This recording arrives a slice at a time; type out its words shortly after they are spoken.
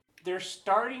Their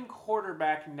starting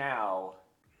quarterback now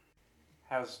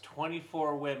has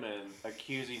 24 women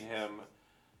accusing him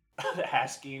of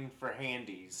asking for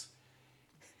handies.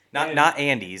 Not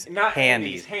Andes, Not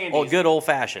handies. handies. Oh, good old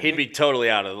fashioned. He'd be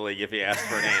totally out of the league if he asked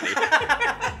for an Andy.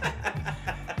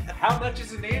 How much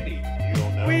is an Andy? You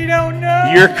don't know. We don't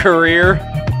know. Your career.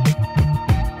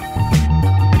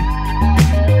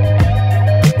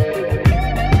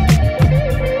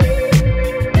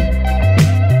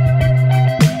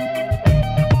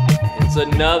 It's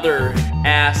another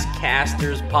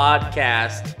Asscasters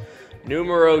podcast.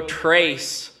 Numero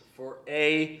trace for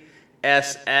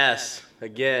ASS.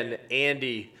 Again,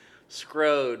 Andy,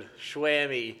 Scrode,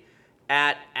 Schwammy,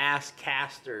 at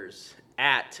Asscasters,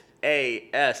 at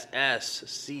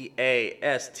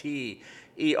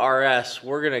ASSCASTERS.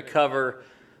 We're going to cover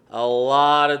a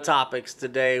lot of topics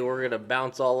today. We're going to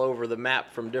bounce all over the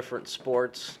map from different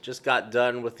sports. Just got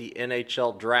done with the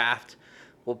NHL draft.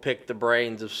 We'll pick the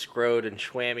brains of Scrode and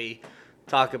Schwammy,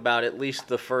 talk about at least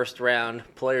the first round,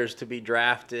 players to be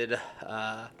drafted,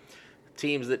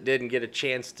 teams that didn't get a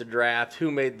chance to draft,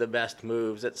 who made the best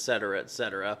moves, etc.,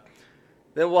 etc.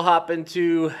 Then we'll hop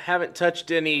into, haven't touched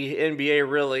any NBA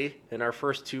really in our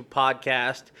first two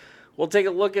podcasts. We'll take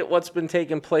a look at what's been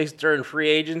taking place during free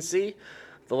agency.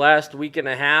 The last week and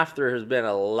a half, there has been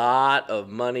a lot of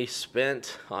money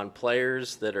spent on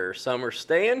players that some are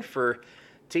staying for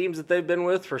teams that they've been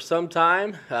with for some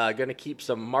time. Going to keep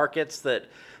some markets that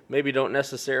maybe don't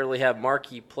necessarily have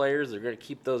marquee players. They're going to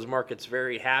keep those markets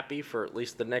very happy for at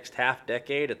least the next half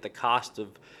decade at the cost of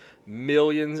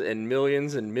millions and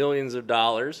millions and millions of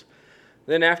dollars.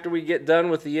 Then after we get done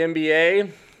with the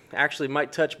NBA, actually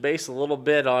might touch base a little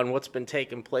bit on what's been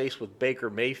taking place with Baker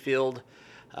Mayfield,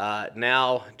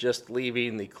 now just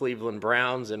leaving the Cleveland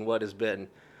Browns in what has been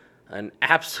an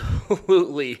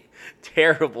absolutely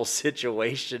terrible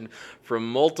situation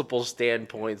from multiple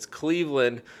standpoints.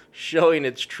 Cleveland showing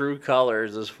its true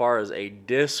colors as far as a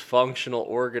dysfunctional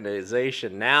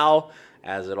organization now,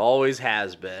 as it always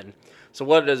has been. So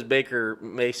what does Baker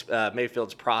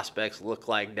Mayfield's prospects look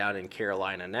like down in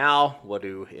Carolina now? What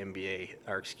do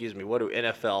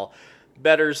NFL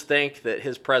bettors think that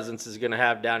his presence is going to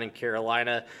have down in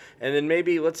Carolina? And then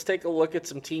maybe let's take a look at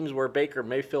some teams where Baker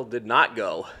Mayfield did not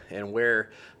go and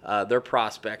where their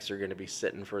prospects are going to be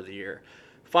sitting for the year.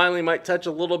 Finally, might touch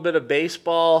a little bit of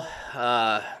baseball.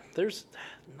 There's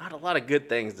not a lot of good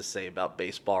things to say about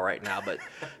baseball right now, but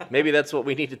maybe that's what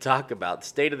we need to talk about. The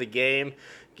state of the game,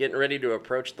 getting ready to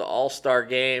approach the All-Star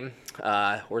game.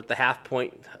 We're at the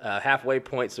halfway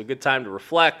point, so good time to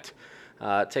reflect.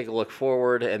 Take a look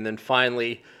forward, and then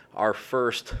finally, our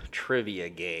first trivia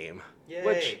game,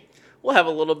 which will have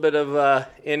a little bit of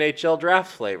NHL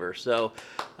draft flavor. So,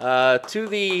 to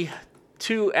the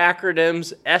two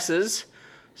acronyms S's,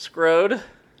 Scrode,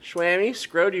 Schwammy.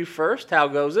 Scrode, you first. How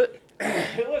goes it?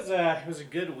 It was a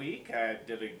good week. I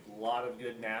did a lot of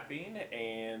good napping,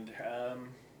 and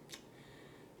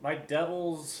my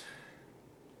Devils.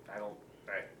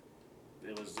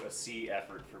 It was a C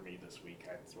effort for me this week.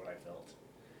 That's what I felt.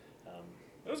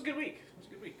 It was a good week.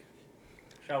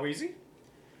 Shall we see?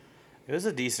 It was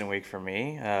a decent week for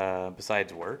me,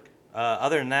 besides work.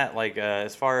 Other than that,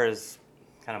 as far as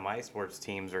kind of my sports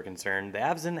teams are concerned, the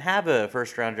Avs didn't have a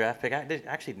first-round draft pick. I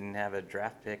actually didn't have a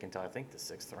draft pick until I think the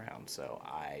 6th round, so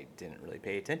I didn't really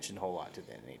pay attention a whole lot to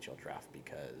the NHL draft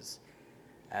because,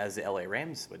 as the LA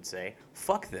Rams would say,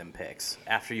 fuck them picks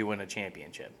after you win a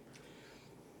championship.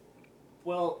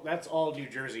 Well, that's all New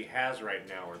Jersey has right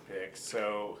now are picks,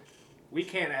 so we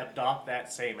can't adopt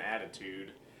that same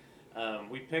attitude.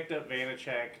 We picked up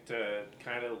Vanacek to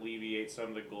kind of alleviate some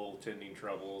of the goaltending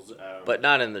troubles. But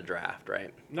not in the draft,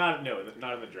 right? Not in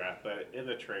the draft, but in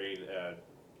the trade,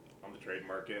 on the trade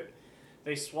market.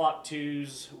 They swapped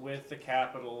twos with the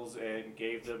Capitals and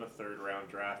gave them a third-round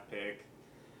draft pick.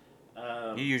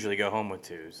 You usually go home with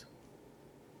twos.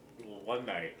 One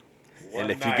night.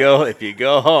 And if you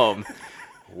go home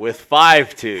with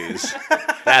 5 twos,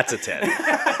 that's a 10.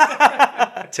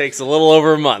 It takes a little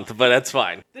over a month, but that's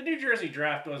fine. The New Jersey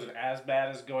draft wasn't as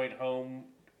bad as going home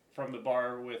from the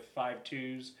bar with 5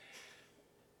 twos,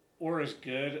 or as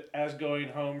good as going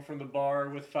home from the bar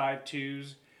with 5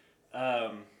 twos.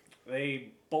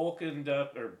 They bulkened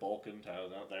up, or bulkened, I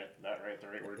don't know, that right, the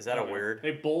right word. Is that a word?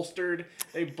 They bolstered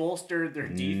their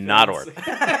defense. Not a word.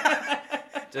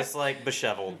 Just like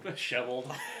besheveled.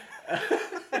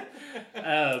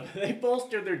 They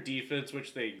bolstered their defense,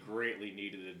 which they greatly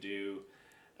needed to do.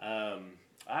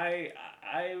 I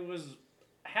was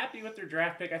happy with their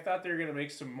draft pick. I thought they were going to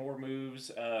make some more moves.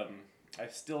 I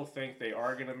still think they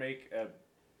are going to make a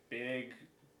big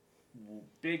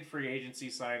free agency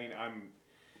signing. I'm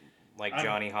Like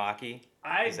Johnny Hockey?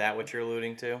 Is that what you're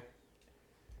alluding to?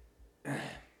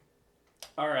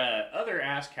 Our other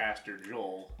Asscaster,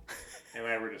 Joel, and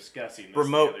I were discussing this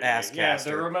Remote the other day. Yeah, Asscaster.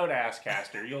 the remote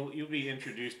Asscaster. You'll be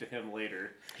introduced to him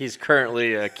later. He's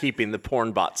currently keeping the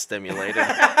porn bot stimulated.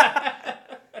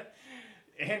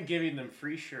 And giving them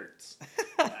free shirts.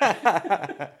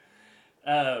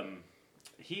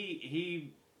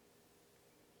 He.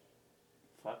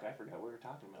 Fuck! I forgot what we were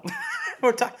talking about.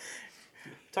 We're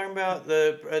talking about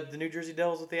the New Jersey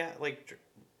Devils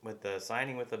with the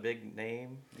signing with a big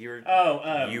name.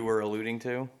 You were alluding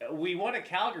to. We want a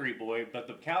Calgary boy, but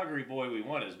the Calgary boy we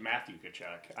want is Matthew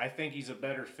Tkachuk. I think he's a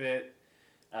better fit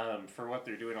for what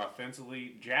they're doing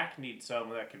offensively. Jack needs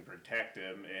someone that can protect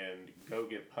him and go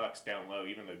get pucks down low,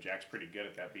 even though Jack's pretty good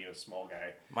at that, being a small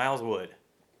guy. Miles Wood.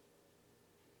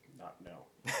 No.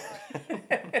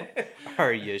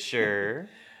 Are you sure?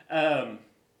 No.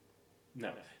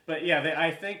 But yeah,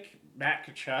 I think Matt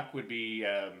Tkachuk would be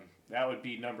that would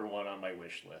be number one on my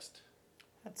wish list.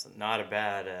 That's not a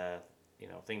bad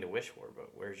thing to wish for,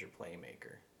 but where's your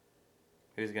playmaker?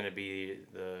 Who's going to be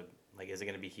is it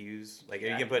going to be Hughes? Are you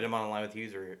going to put him on a line with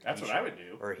Hughes or That's Heischer? what I would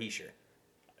do. Or Heischer?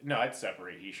 No, I'd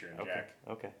separate Heischer and Jack.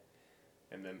 Okay.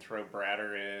 And then throw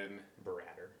Bratter in.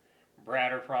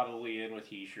 Bratter probably in with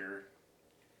Heischer.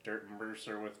 Dirt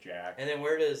Mercer with Jack. And then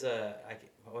where does how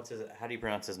do you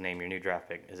pronounce his name? Your new draft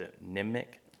pick, is it Nimich?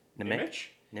 There's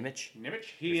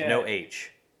no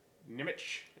H.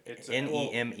 Nimich. It's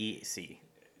Nemec.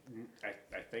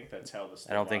 I think that's how the.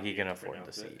 I don't think he can afford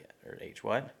the C or H.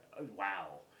 What?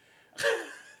 Wow.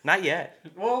 Not yet.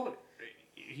 Well,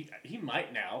 he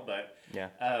might now, but yeah.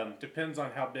 Depends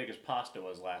on how big his pasta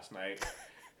was last night.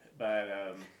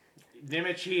 But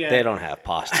Nimich, they don't have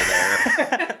pasta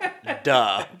there.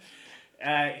 Duh.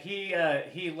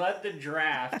 He led the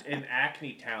draft in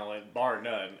acne talent, bar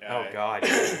none. Oh God.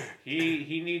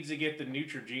 He needs to get the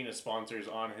Neutrogena sponsors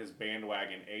on his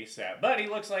bandwagon ASAP. But he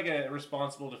looks like a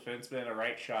responsible defenseman, a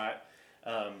right shot.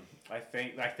 I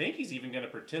think he's even going to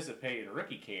participate in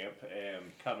rookie camp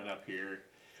coming up here.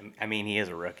 I mean, he is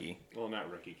a rookie. Well, not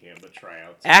rookie camp, but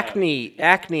tryouts.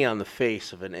 Acne on the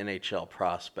face of an NHL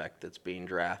prospect that's being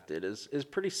drafted is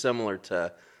pretty similar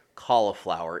to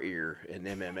cauliflower ear in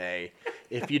MMA.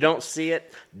 If you don't see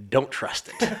it, don't trust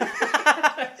it.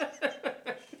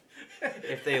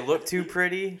 If they look too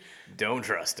pretty, don't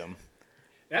trust them.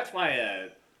 That's why.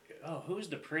 Who's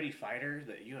the pretty fighter?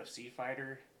 The UFC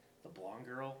fighter, the blonde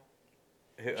girl.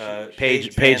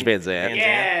 Paige Van Zandt.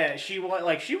 Yeah, she won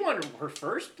her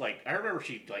first. I remember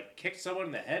she kicked someone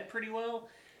in the head pretty well.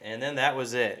 And then that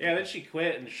was it. Yeah, then she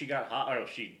quit and she got hot. Or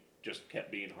she just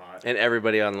kept being hot. And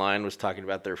everybody online was talking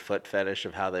about their foot fetish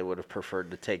of how they would have preferred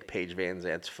to take Paige Van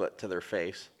Zandt's foot to their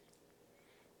face.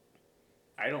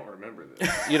 I don't remember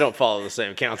this. You don't follow the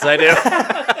same accounts I do.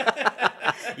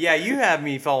 Yeah, you have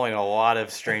me following a lot of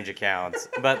strange accounts,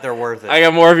 but they're worth it. I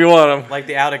got more if you want them. Like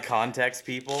the out of context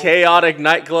people. Chaotic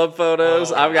nightclub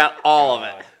photos. I've got all of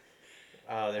it.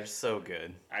 Oh, they're so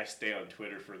good. I stay on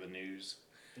Twitter for the news.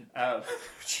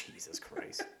 Jesus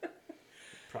Christ.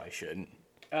 Probably shouldn't.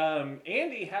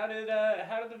 Andy, how did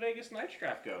the Vegas Knights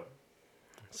draft go?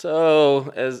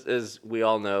 So, as we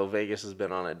all know, Vegas has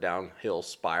been on a downhill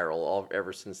spiral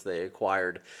ever since they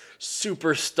acquired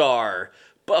superstar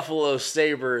Buffalo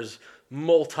Sabres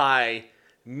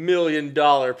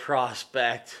multi-million-dollar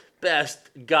prospect,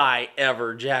 best guy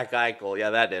ever, Jack Eichel.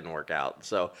 Yeah, that didn't work out.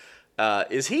 So,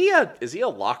 is he a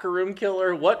locker room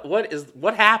killer?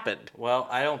 What happened? Well,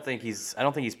 I don't think he's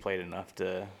played enough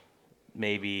to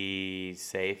maybe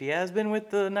say if he has been with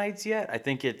the Knights yet. I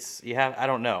think I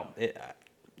don't know.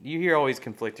 You hear always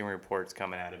conflicting reports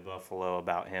coming out of Buffalo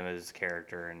about him as a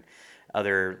character and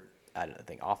other, I don't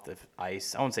think, off the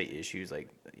ice, I won't say issues,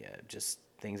 just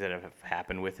things that have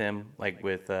happened with him,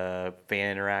 with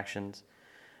fan interactions.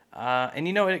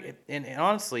 And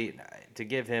honestly, to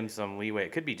give him some leeway,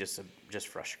 it could be just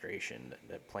frustration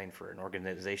that playing for an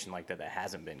organization like that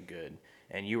hasn't been good.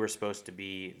 And you were supposed to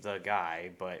be the guy,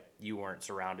 but you weren't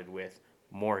surrounded with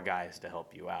more guys to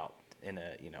help you out in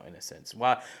a sense.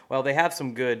 Well, they have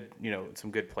some good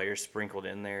players sprinkled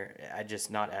in there. Just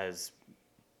not as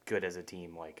good as a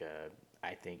team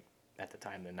I think at the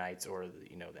time the Knights or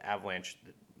the Avalanche,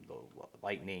 the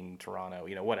Lightning, Toronto,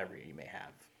 whatever you may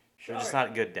have. They're just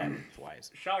not good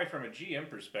depth-wise. Shall from a GM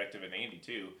perspective, and Andy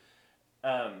too.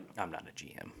 I'm not a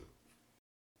GM.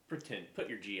 Put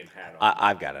your GM hat on.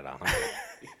 I've got it on.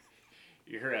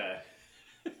 You're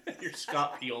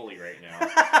Scott Pioli right now.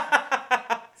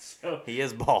 So he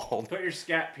is bald. Put your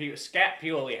Scat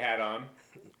Pioli hat on.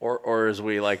 Or as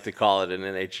we like to call it in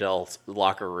NHL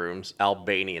locker rooms,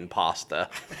 Albanian pasta.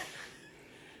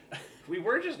 We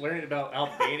were just learning about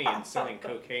Albanians selling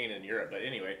cocaine in Europe, but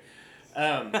anyway.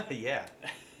 Yeah.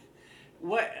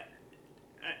 What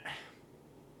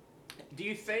do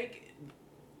you think?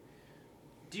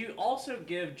 Do you also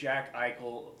give Jack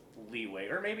Eichel leeway,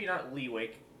 or maybe not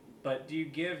leeway, but do you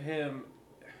give him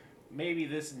maybe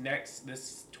this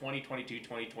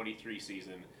 2022-2023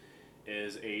 season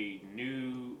is a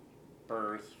new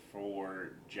birth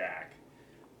for Jack?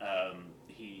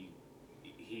 He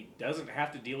doesn't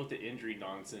have to deal with the injury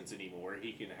nonsense anymore.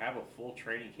 He can have a full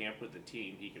training camp with the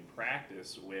team. He can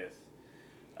practice with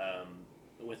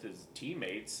his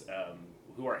teammates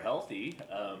who are healthy.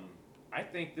 I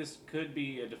think this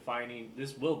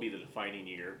will be the defining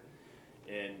year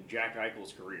in Jack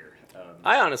Eichel's career.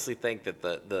 I honestly think that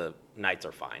the Knights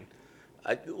are fine.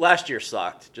 Last year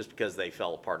sucked just because they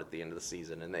fell apart at the end of the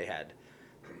season and they had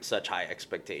such high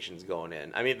expectations going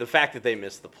in. I mean, the fact that they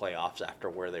missed the playoffs after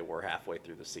where they were halfway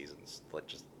through the season's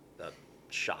just a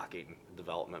shocking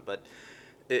development. But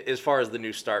as far as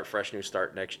the fresh new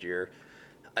start next year,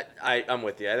 I'm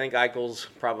with you. I think Eichel's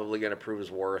probably going to prove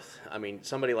his worth. I mean,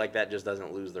 somebody like that just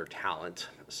doesn't lose their talent.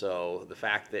 So the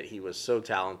fact that he was so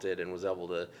talented and was able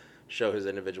to show his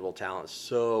individual talent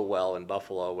so well in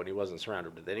Buffalo when he wasn't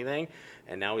surrounded with anything,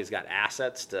 and now he's got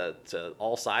assets to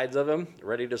all sides of him,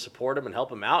 ready to support him and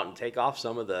help him out and take off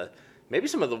some of the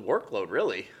workload,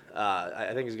 really.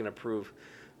 I think he's going to prove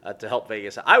to help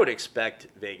Vegas. I would expect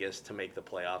Vegas to make the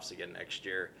playoffs again next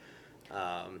year.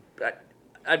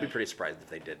 I'd be pretty surprised if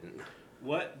they didn't.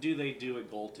 What do they do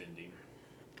at goaltending?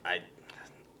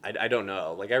 I don't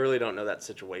know. I really don't know that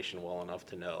situation well enough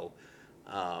to know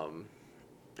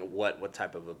what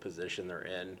type of a position they're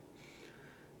in.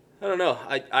 I don't know.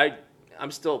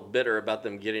 I'm still bitter about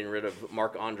them getting rid of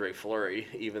Marc-Andre Fleury,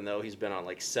 even though he's been on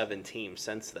 7 teams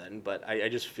since then. But I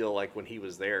just feel like when he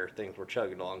was there, things were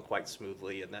chugging along quite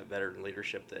smoothly, and that veteran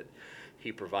leadership that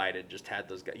he provided just had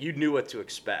those guys. You knew what to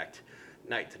expect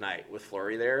night to night with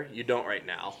Fleury there. You don't right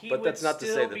now. But that's not to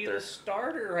say that they're... He would still be the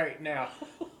starter right now.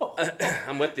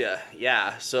 I'm with you.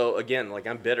 Yeah. So again,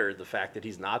 I'm bitter the fact that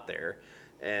he's not there.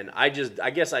 And I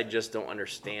guess I just don't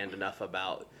understand enough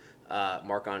about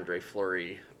Marc-Andre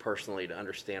Fleury personally to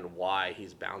understand why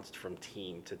he's bounced from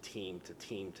team to team to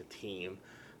team to team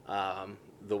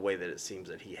the way that it seems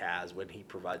that he has when he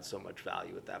provides so much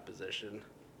value at that position.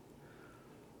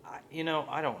 I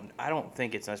don't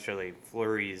think it's necessarily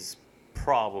Fleury's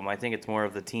problem. I think it's more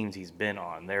of the teams he's been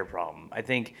on, their problem.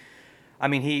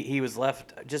 He was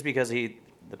left just because the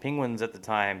Penguins at the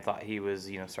time thought he was,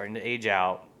 starting to age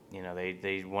out.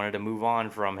 They wanted to move on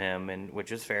from him, and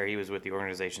which is fair. He was with the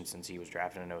organization since he was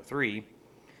drafted in 2003,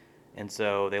 and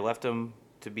so they left him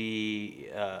to be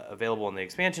available in the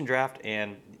expansion draft,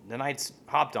 and the Knights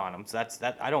hopped on him. So that's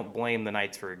that. I don't blame the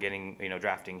Knights for getting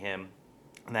drafting him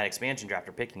in that expansion draft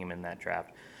or picking him in that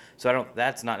draft. So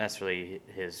that's not necessarily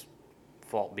his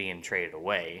fault being traded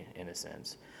away in a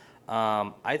sense.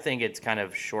 I think it's kind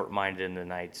of short-minded in the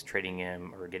Knights trading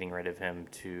him or getting rid of him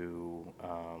to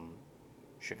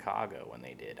Chicago when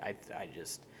they did.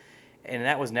 And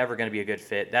that was never going to be a good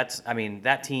fit.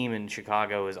 That team in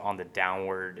Chicago is on the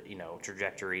downward,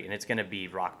 trajectory, and it's going to be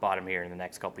rock bottom here in the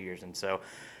next couple of years. And so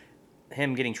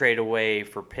him getting traded away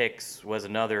for picks was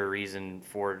another reason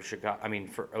for Chicago.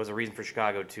 It was a reason for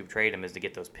Chicago to trade him, is to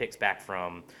get those picks back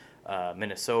from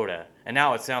Minnesota. And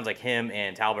now it sounds like him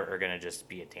and Talbot are going to just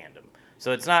be a tandem.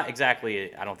 So it's not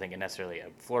exactly, I don't think, necessarily a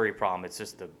Fleury problem. It's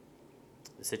just the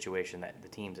situation that the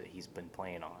teams that he's been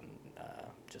playing on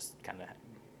just kind of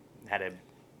had to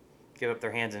give up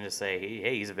their hands and just say,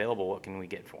 hey, he's available. What can we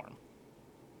get for him?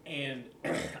 And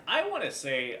I want to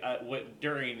say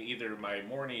during either my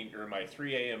morning or my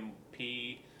 3 a.m.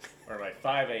 pee or my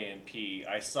 5 a.m. pee,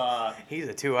 I saw... He's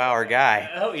a 2-hour guy.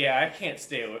 Oh, yeah, I can't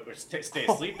stay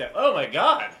asleep that... Oh, my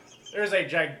God. There's a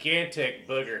gigantic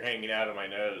booger hanging out of my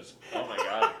nose. Oh, my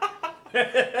God.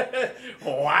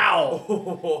 Wow.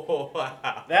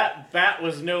 Wow. That bat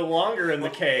was no longer in the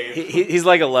cave. He's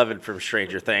like 11 from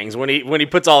Stranger Things. When he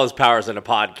puts all his powers in a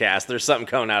podcast, there's something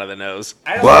coming out of the nose.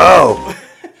 Whoa!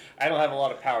 I don't have a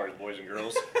lot of powers, boys and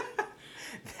girls.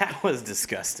 That was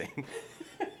disgusting.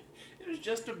 It was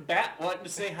just a bat wanting to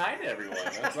say hi to everyone,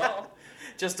 that's all.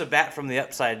 Just a bat from the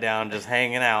upside down just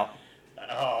hanging out.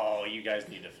 Oh, you guys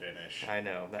need to finish. I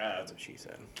know. That's what she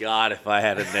said. God, if I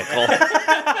had a nickel.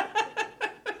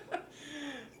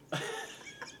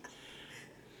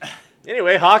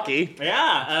 Anyway, hockey.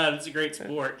 Yeah, it's a great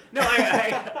sport. No,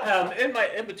 I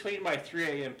in between my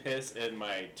 3 a.m. piss and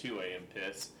my 2 a.m.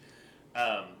 piss,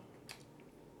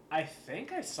 I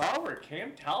think I saw where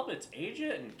Cam Talbot's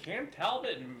agent and Cam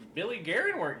Talbot and Billy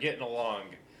Guerin weren't getting along.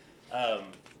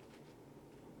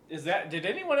 Did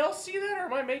anyone else see that, or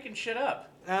am I making shit up?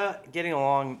 Getting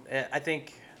along, I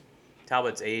think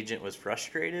Talbot's agent was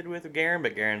frustrated with Garen,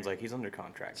 but Garen's like, he's under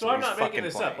contract. So I'm he's not making fucking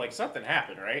this playing. up. Like, something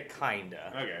happened, right?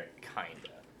 Kinda. Okay. Kinda.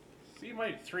 See,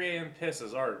 my 3 a.m.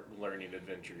 pisses are learning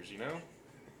adventures, you know?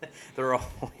 They're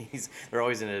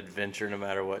always an adventure no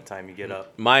matter what time you get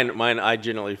up. Mine. I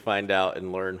generally find out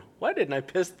and learn why didn't I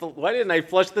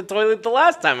flush the toilet the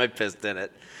last time I pissed in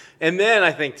it, and then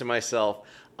I think to myself,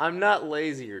 I'm not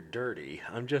lazy or dirty.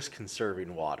 I'm just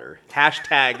conserving water.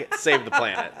 Hashtag save the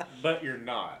planet. But you're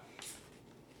not.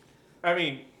 I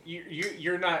mean,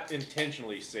 you're not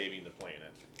intentionally saving the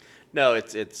planet. No,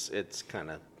 it's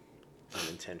kind of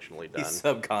unintentionally done. He's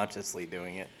subconsciously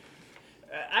doing it.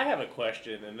 I have a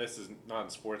question, and this is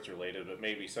non-sports related, but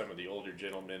maybe some of the older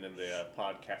gentlemen in the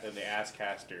podcast, in the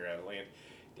Asscaster land.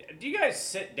 Do you guys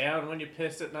sit down when you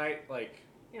piss at night? Like,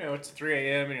 it's 3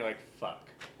 a.m. and you're like, fuck.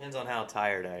 Depends on how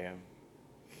tired I am.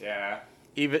 Yeah.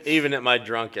 Even at my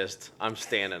drunkest, I'm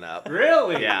standing up.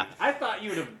 Really? Yeah. I thought you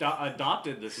would have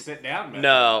adopted the sit down method.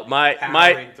 No, my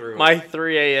Powering through.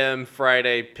 3 a.m.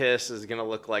 Friday piss is gonna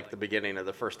look like the beginning of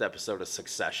the first episode of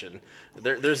Succession.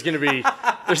 There's gonna be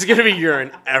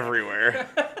urine everywhere.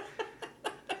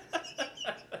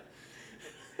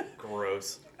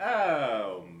 Gross.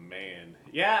 Oh man.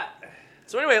 Yeah.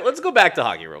 So anyway, let's go back to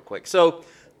hockey real quick. So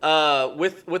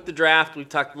with the draft, we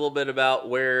talked a little bit about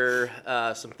where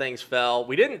some things fell.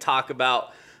 We didn't talk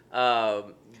about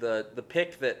the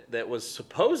pick that was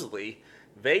supposedly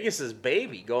Vegas's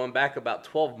baby going back about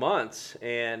 12 months,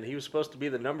 and he was supposed to be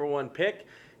the number 1 pick.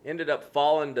 Ended up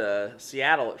falling to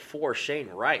Seattle at 4, Shane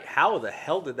Wright. How the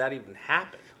hell did that even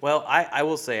happen? Well, I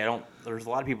will say there's a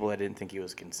lot of people that didn't think he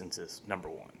was consensus number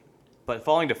 1. But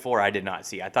falling to 4, I did not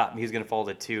see. I thought he was going to fall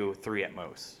to 2, 3 at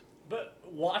most. But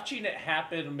watching it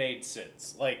happen made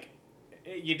sense. Like,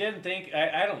 you didn't think,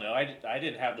 I don't know, I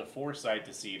didn't have the foresight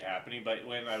to see it happening, but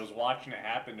when I was watching it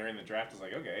happen during the draft, I was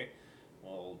like, okay,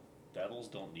 well, Devils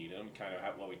don't need him, kind of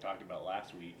what we talked about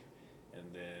last week. And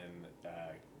then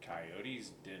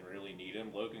Coyotes didn't really need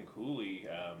him. Logan Cooley.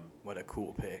 What a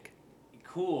cool pick.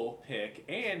 Cool pick.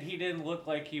 And he didn't look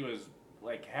like he was,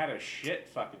 like, had a shit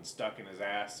fucking stuck in his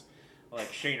ass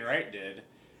like Shane Wright did.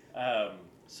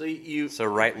 So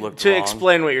Wright looked to wrong.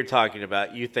 explain what you're talking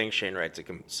about. You think Shane Wright's a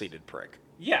conceited prick?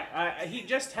 Yeah, he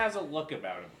just has a look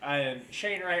about him. And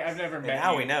Shane Wright, I've never met.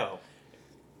 Now you. we know.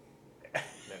 No,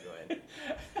 go ahead.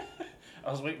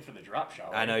 I was waiting for the drop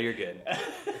shot. I know you're good.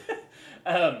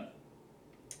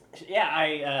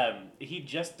 He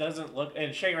just doesn't look.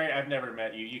 And Shane Wright, I've never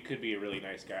met you. You could be a really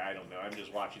nice guy. I don't know. I'm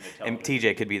just watching the television. And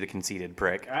TJ could be the conceited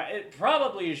prick. It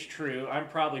probably is true. I'm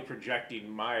probably projecting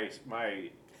my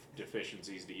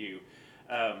deficiencies to you.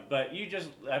 But you just,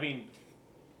 I mean,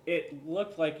 it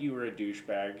looked like you were a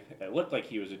douchebag. It looked like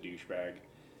he was a douchebag.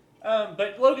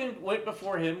 But Logan went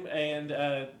before him, and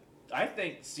I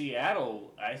think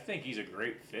Seattle, I think he's a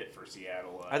great fit for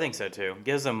Seattle. I think so too.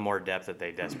 Gives them more depth that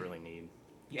they desperately need.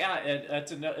 Yeah,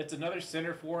 it's another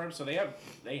center for him. So they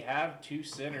have 2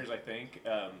 centers, I think.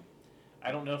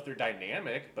 I don't know if they're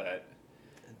dynamic, but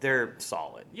They're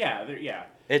solid. yeah,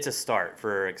 It's a start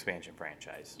for an expansion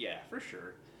franchise. yeah, for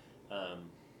sure.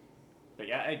 But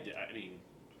yeah, I mean,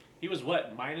 he was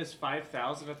what, minus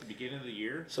 5,000 at the beginning of the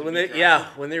year. So when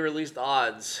they released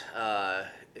odds,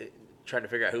 trying to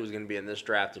figure out who was going to be in this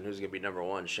draft and who's going to be number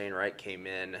 1, Shane Wright came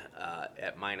in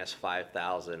at minus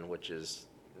 5,000, which is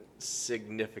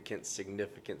significant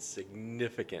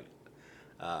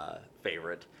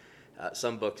favorite.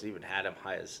 Some books even had him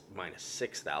high as minus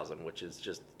 6,000, which is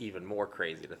just even more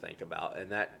crazy to think about.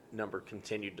 And that number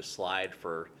continued to slide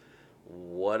for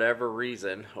whatever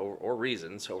reason or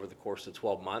reasons over the course of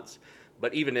 12 months.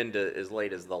 But even into as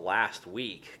late as the last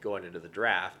week going into the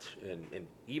draft, and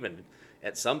even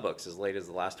at some books as late as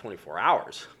the last 24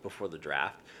 hours before the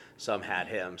draft, some had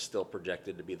him still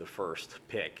projected to be the first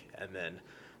pick. And then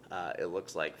it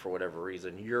looks like, for whatever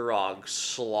reason, Jurog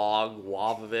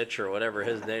Slogwovich or whatever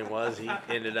his name was, he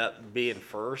ended up being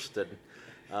first. And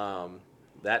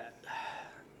that,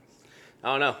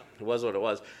 I don't know, it was what it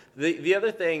was. The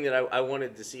other thing that I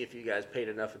wanted to see if you guys paid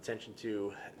enough attention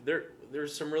to,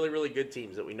 there's some really, really good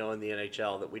teams that we know in the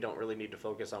NHL that we don't really need to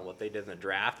focus on what they did in the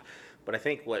draft. But I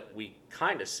think what we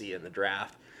kind of see in the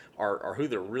draft are who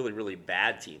the really, really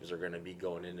bad teams are going to be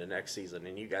going into next season.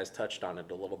 And you guys touched on it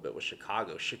a little bit with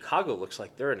Chicago. Chicago looks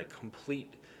like they're in a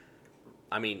complete,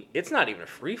 I mean, it's not even a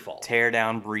free fall. Tear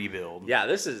down, rebuild. Yeah,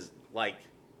 this is like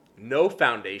no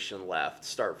foundation left,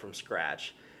 start from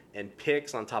scratch. And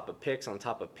picks on top of picks on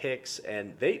top of picks.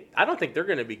 And I don't think they're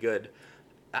going to be good.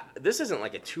 This isn't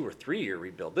like a 2 or 3 year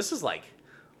rebuild. This is like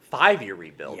 5-year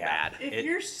rebuild Yeah. bad. If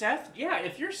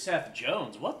you're Seth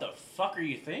Jones, what the fuck are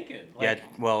you thinking? Yeah,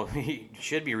 well, he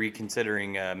should be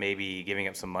reconsidering maybe giving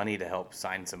up some money to help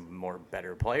sign some more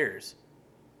better players.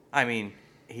 I mean,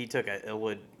 he took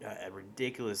a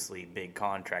ridiculously big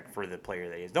contract for the player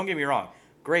that he is. Don't get me wrong,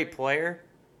 great player,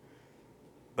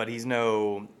 but he's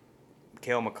no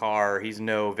Cale Makar, he's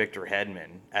no Victor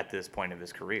Hedman at this point of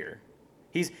his career.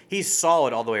 He's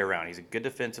solid all the way around. He's good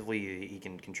defensively. He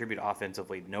can contribute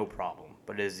offensively, no problem.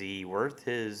 But is he worth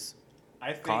his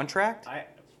contract?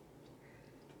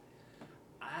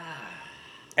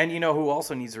 And you know who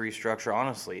also needs a restructure,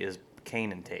 honestly, is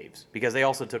Kane and Taves. Because they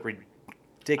also took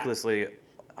ridiculously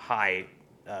high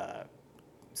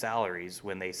salaries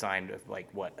when they signed,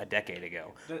 a decade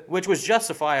ago. Which was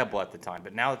justifiable at the time.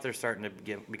 But now that they're starting to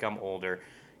become older,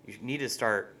 you need to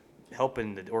start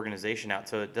helping the organization out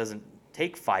so it doesn't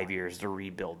take 5 years to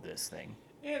rebuild this thing.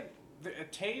 And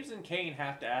Taves and Kane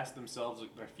have to ask themselves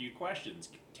a few questions.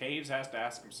 Taves has to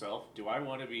ask himself, do I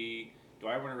want to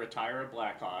retire a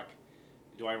Blackhawk?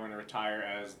 Do I want to retire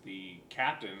as the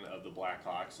captain of the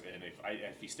Blackhawks? And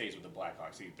if he stays with the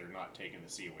Blackhawks, they're not taking the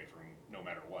C away from him no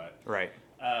matter what. Right.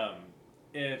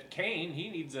 If Kane, he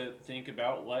needs to think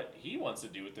about what he wants to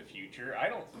do with the future. I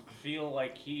don't feel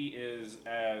like he is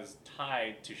as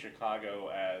tied to Chicago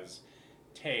as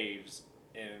Taves,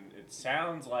 and it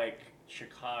sounds like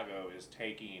Chicago is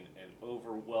taking an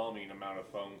overwhelming amount of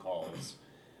phone calls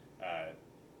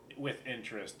with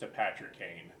interest to Patrick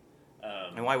Kane.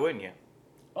 And why wouldn't you?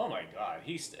 Oh my God,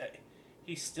 he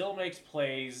still makes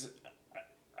plays.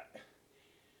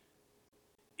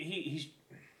 He's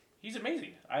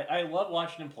amazing. I love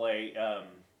watching him play. I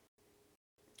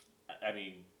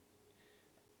mean,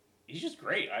 he's just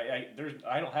great.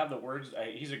 I don't have the words.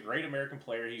 He's a great American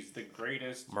player. He's the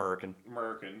greatest American.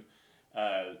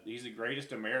 He's the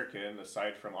greatest American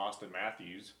aside from Austin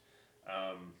Matthews.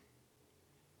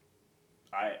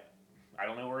 I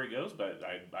don't know where he goes, but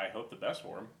I hope the best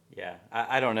for him. Yeah,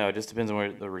 I don't know. It just depends on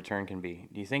where the return can be.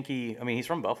 Do you think he's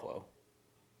from Buffalo.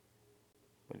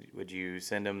 Would you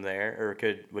send him there, or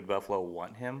would Buffalo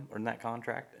want him in that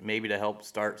contract? Maybe to help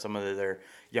start some of their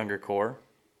younger core?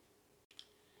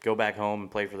 Go back home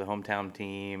and play for the hometown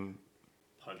team.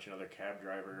 Punch another cab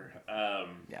driver.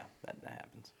 Yeah, that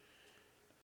happens.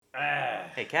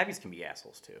 Hey, cabbies can be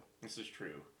assholes too. This is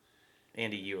true.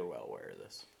 Andy, you are well aware of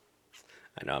this.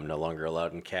 I know I'm no longer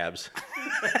allowed in cabs.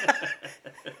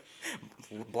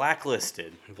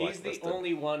 Blacklisted. He's the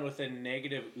only one with a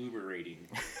negative Uber rating.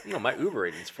 No, my Uber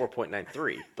rating is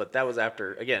 4.93, but that was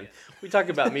after, again, we talk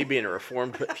about me being a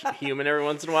reformed human every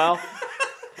once in a while.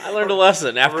 I learned a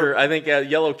lesson after, I think, a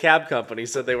yellow cab company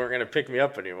said they weren't going to pick me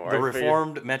up anymore. The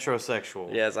reformed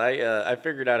metrosexual. Yes, I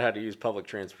figured out how to use public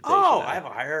transportation. Oh, I have a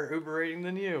higher Uber rating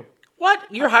than you. What?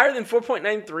 You're higher than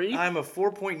 4.93? I'm a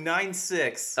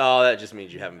 4.96. Oh, that just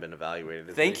means you haven't been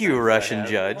evaluated. Thank you, Russian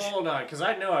judge. Hold on, because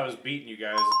I know I was beating you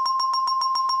guys.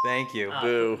 Thank you.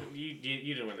 Boo. You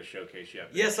didn't win the showcase yet.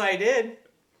 Yes, I did.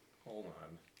 Hold on.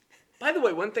 By the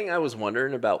way, one thing I was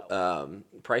wondering about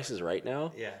prices right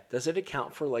now. Yeah. Does it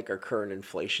account for our current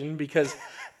inflation? Because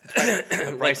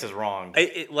the price is wrong.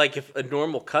 If a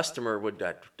normal customer would,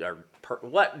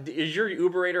 what is your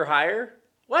Uber rater higher?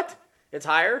 What? It's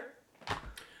higher.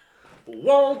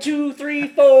 1, 2, 3,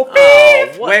 4,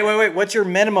 5. Wait. What's your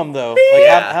minimum though?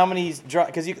 How many?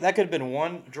 Because that could have been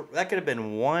one. That could have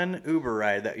been one Uber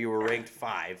ride that you were ranked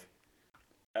 5.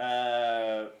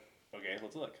 Okay,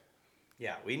 let's look.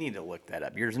 Yeah, we need to look that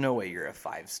up. There's no way you're a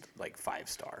 5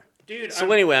 star. Dude.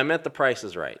 Anyway, I'm at the Price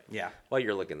is Right. Yeah. While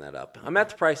you're looking that up, I'm at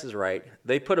the Price is Right.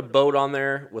 They put a boat on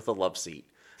there with a love seat.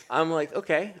 I'm like,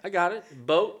 okay, I got it.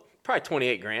 Boat, probably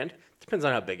 $28,000. Depends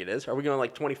on how big it is. Are we going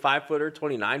 25-footer,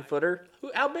 29-footer?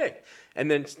 How big? And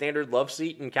then standard love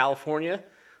seat in California.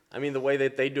 I mean, the way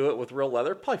that they do it with real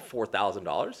leather, probably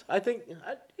 $4,000. I think,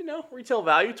 retail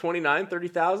value, $29,000,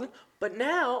 $30,000. But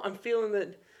now I'm feeling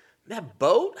that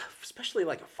boat, especially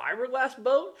like a fiberglass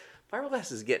boat,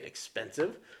 fiberglass is getting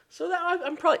expensive. So that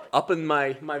I'm probably upping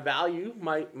my value.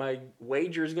 My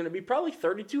wager is going to be probably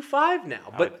 $32,500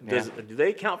 now. But do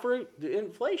they account for the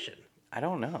inflation? I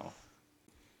don't know.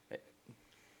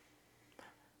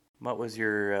 What is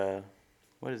your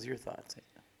thoughts?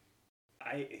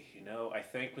 I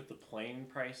think with the plane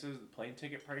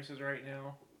ticket prices right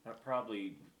now,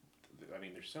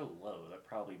 they're so low, that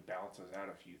probably balances out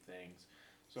a few things.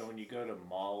 So when you go to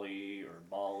Mali or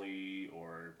Bali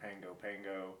or Pango,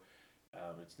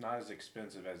 it's not as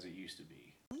expensive as it used to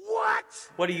be. What?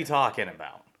 What are you talking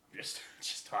about? Just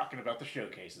talking about the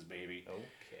showcases, baby.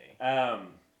 Okay.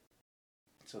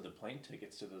 So the plane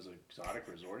tickets to those exotic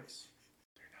resorts,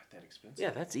 they're not that expensive.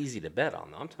 Yeah, that's easy to bet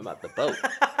on, though. I'm talking about the boat.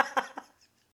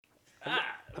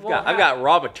 I've Well, got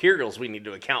raw materials we need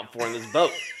to account for in this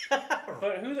boat.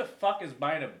 But who the fuck is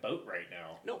buying a boat right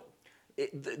now? No.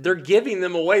 They're giving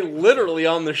them away literally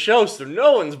on the show, so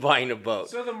no one's buying a boat.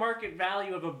 So the market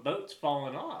value of a boat's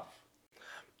fallen off.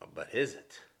 But is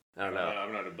it? I don't know.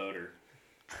 I'm not a boater.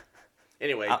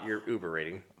 Anyway, your Uber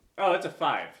rating. Oh, it's a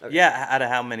 5. Okay. Yeah, out of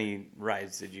how many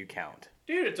rides did you count?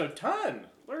 Dude, it's a ton.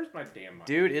 Where's my damn money?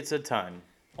 Dude, it's a ton.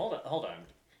 Hold on.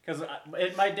 Because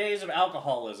in my days of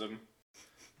alcoholism...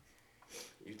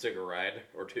 You took a ride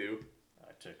or two.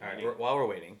 I took All many. right, while we're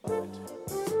waiting.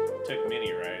 Took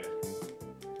mini ride.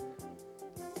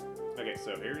 Okay,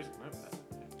 so here's...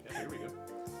 yeah, here we go.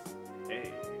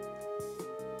 Hey.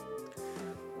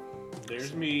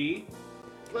 There's me.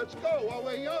 Let's go while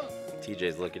we're young.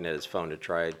 TJ's looking at his phone to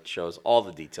try show us all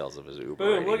the details of his Uber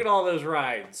Boom, rating. look at all those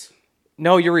rides.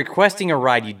 No, you're requesting a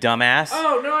ride, you dumbass.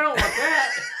 Oh, no, I don't want that.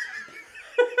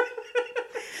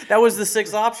 That was the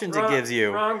 6 options it gives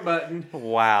you. Wrong button.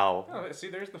 Wow. Oh, see,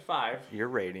 there's the 5. Your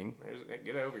rating.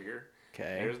 Get over here.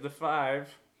 Okay. There's the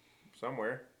 5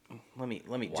 somewhere. Let me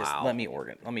Wow. let me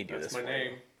do That's this. my for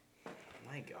name. you.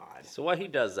 My God. So while he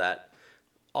does that,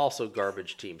 also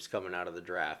garbage teams coming out of the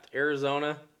draft.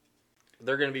 Arizona,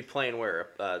 they're going to be playing where?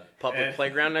 Public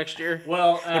playground next year?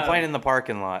 Well, They're playing in the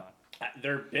parking lot.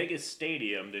 their biggest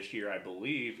stadium this year, I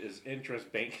believe, is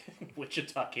Interest Bank,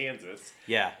 Wichita, Kansas.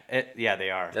 Yeah,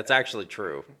 they are. That's actually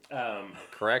true.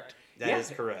 Correct? That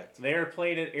is correct. They are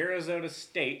played at Arizona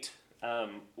State,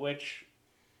 which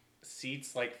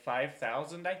seats like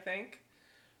 5,000, I think.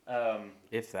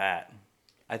 If that.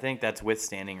 I think that's with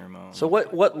standing room only. So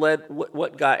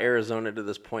what got Arizona to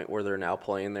this point where they're now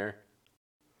playing there?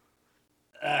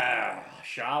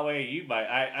 Shawway, you might.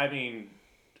 I mean,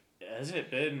 hasn't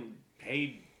it been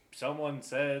paid? Someone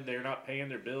said they're not paying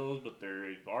their bills, but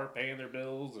they are paying their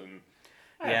bills, and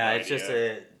yeah, it's just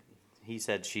a he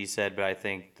said, she said, but I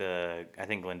think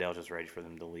Glendale's just ready for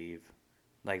them to leave.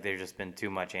 Like, there's just been too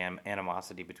much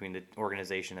animosity between the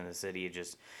organization and the city. It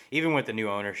just, even with the new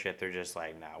ownership, they're just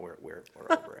like, nah, we're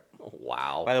over it.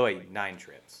 Wow. By the way, 9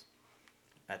 trips.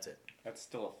 That's it. That's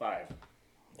still a 5.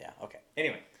 Yeah. Okay.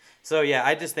 Anyway, so yeah,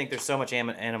 I just think there's so much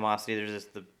animosity. There's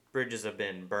just the bridges have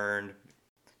been burned,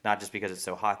 not just because it's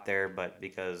so hot there, but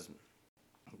because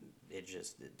it's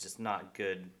just not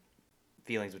good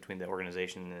feelings between the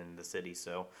organization and the city.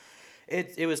 So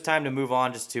it was time to move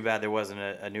on. Just too bad there wasn't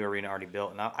a new arena already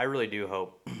built, and I really do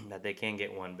hope that they can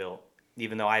get one built.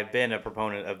 Even though I've been a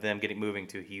proponent of them moving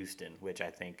to Houston, which I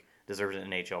think deserves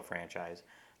an NHL franchise,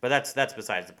 but that's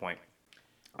besides the point.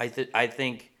 I do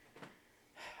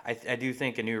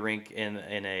think a new rink in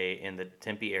the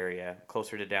Tempe area,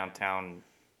 closer to downtown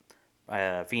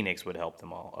Phoenix, would help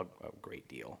them all a great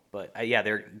deal. But yeah,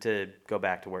 they're to go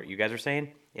back to where you guys are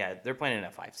saying. Yeah, they're playing in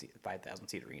a 5,000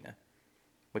 seat arena,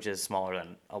 which is smaller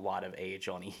than a lot of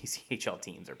AHL and ECHL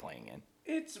teams are playing in.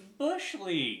 It's Bush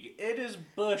League. It is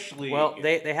Bush League. Well,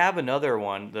 they have another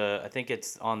one. I think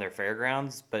it's on their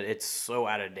fairgrounds, but it's so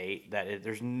out of date that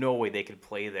there's no way they could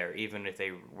play there, even if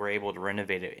they were able to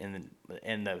renovate it in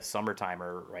the summertime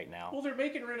or right now. Well, they're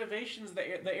making renovations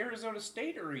the Arizona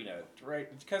State Arena, right?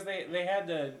 Because they had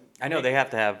to. I know they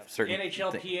have to have certain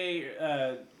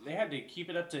NHLPA. They had to keep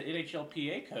it up to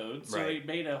NHLPA codes, so Right.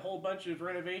 they made a whole bunch of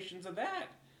renovations of that.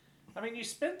 I mean, you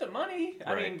spent the money.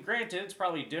 I Right. mean, granted, it's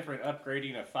probably different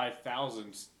upgrading a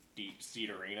 5,000 seat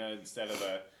arena instead of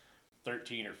a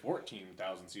 13 or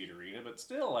 14,000 seat arena, but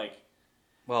still, like.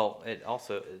 Well, it helps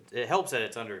that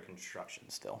it's under construction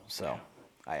still. So,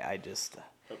 I just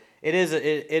it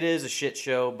is a shit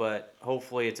show, but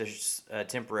hopefully it's a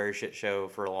temporary shit show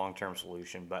for a long-term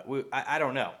solution. But I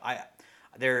don't know.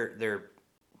 Their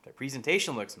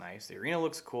presentation looks nice. The arena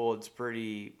looks cool. It's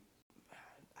pretty.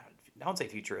 I don't say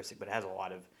futuristic, but it has a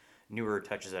lot of newer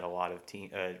touches that a lot of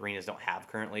arenas don't have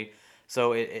currently.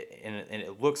 So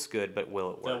it looks good, but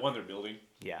will it work? The one they're building.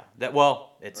 Yeah.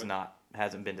 It's not,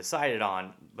 hasn't been decided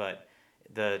on, but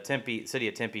the city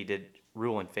of Tempe did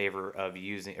rule in favor of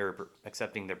using or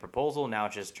accepting their proposal. Now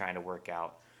it's just trying to work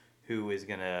out who is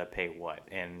going to pay what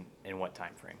and in what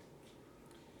time frame.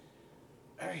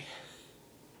 I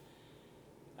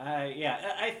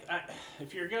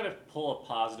if you're going to pull a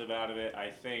positive out of it, I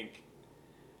think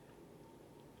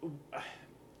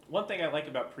one thing I like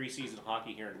about preseason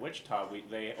hockey here in Wichita,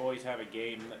 they always have a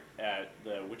game at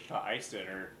the Wichita Ice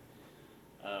Center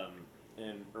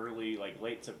in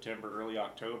late September, early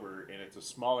October, and it's a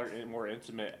smaller and more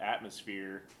intimate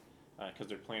atmosphere because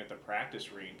they're playing at the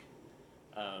practice rink.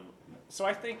 So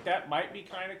I think that might be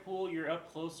kind of cool. You're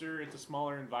up closer. It's a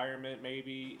smaller environment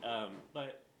maybe,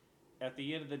 but at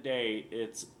the end of the day,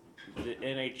 it's the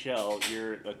NHL,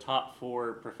 you're the top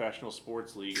 4 professional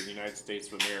sports league in the United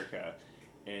States of America,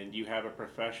 and you have a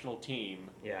professional team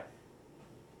Yeah.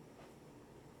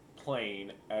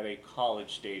 playing at a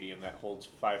college stadium that holds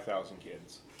 5,000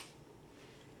 kids.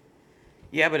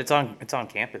 Yeah, but it's on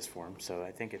campus for them, so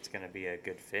I think it's going to be a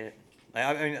good fit.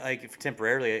 I mean, like if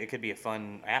temporarily, it could be a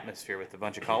fun atmosphere with a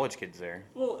bunch of college kids there.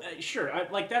 Well, sure.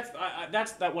 That's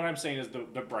what I'm saying is the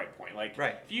bright point. Like,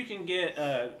 Right. if you can get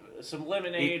some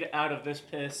lemonade out of this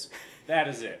piss, that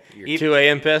is it. Your 2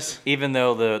 a.m. piss? Even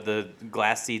though the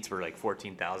glass seats were like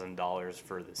 $14,000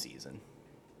 for the season.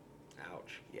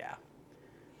 Ouch. Yeah.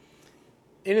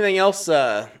 Anything else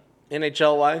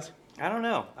NHL wise? I don't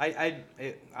know.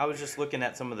 I was just looking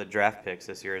at some of the draft picks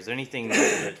this year. Is there anything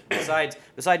that,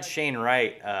 besides Shane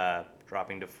Wright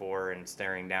dropping to 4 and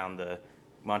staring down the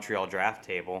Montreal draft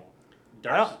table?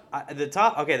 The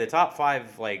top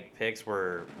 5 like picks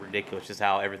were ridiculous. Just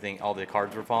how all the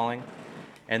cards were falling,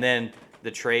 and then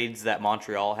the trades that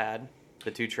Montreal had,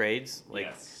 the 2 trades, like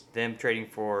Yes. them trading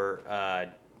for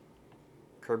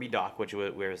Kirby Dach, which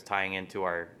was tying into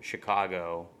our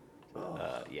Chicago,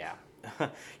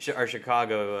 our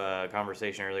Chicago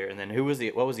conversation earlier. And then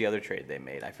what was the other trade they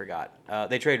made? I forgot.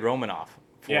 They traded Romanoff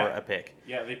for a pick.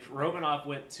 Yeah, Romanoff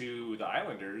went to the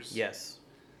Islanders. Yes,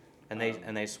 and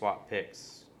they swapped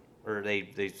picks, or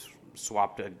they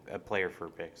swapped a player for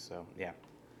picks. So yeah.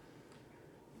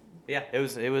 Yeah,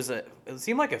 it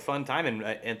seemed like a fun time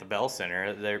at the Bell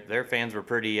Center. Their fans were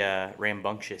pretty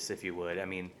rambunctious, if you would. I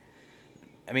mean,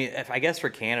 I guess for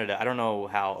Canada, I don't know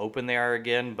how open they are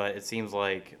again, but it seems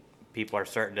like people are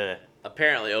starting to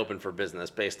Apparently open for business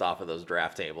based off of those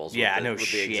draft tables. Yeah, with no the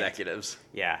shit. executives.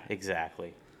 Yeah,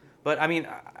 exactly. But I mean,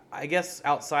 I guess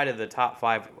outside of the top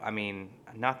 5, I mean,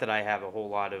 not that I have a whole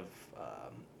lot of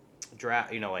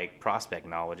draft, like prospect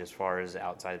knowledge as far as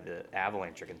outside of the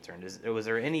Avalanche are concerned. Was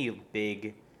there any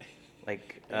big,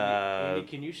 like? Andy,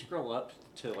 can you scroll up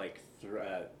to like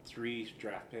 3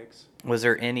 draft picks? Was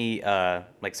there any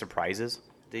like surprises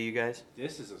to you guys?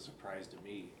 This is a surprise to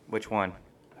me. Which one?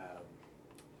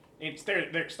 It's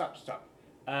there. Stop.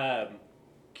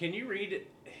 Can you read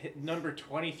number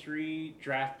 23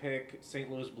 draft pick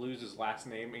St. Louis Blues' last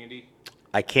name, Andy?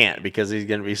 I can't because he's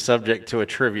going to be subject to a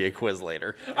trivia quiz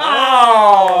later.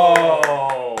 Oh!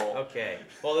 Okay.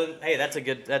 Well then, hey, let's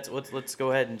go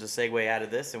ahead and just segue out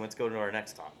of this and let's go to our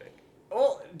next topic.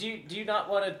 Well, do you not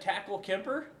want to tackle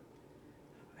Kemper?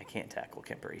 I can't tackle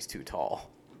Kemper. He's too tall.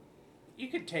 You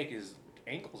could take his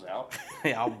ankles out.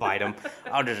 Yeah, I'll bite him.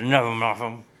 I'll just nub him off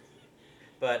him.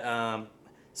 But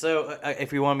so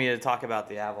if you want me to talk about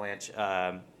the Avalanche,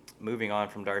 moving on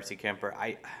from Darcy Kemper,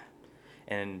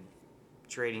 and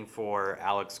trading for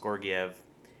Alex Gorgiev,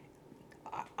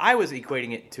 I was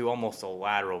equating it to almost a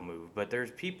lateral move. But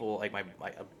there's people like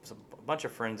a bunch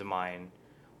of friends of mine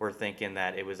were thinking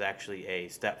that it was actually a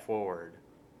step forward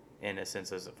in a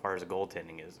sense as far as the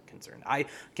goaltending is concerned.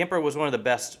 Kemper was one of the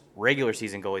best regular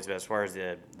season goalies, but as far as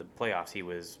the playoffs, he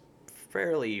was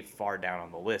fairly far down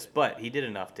on the list. But he did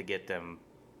enough to get them,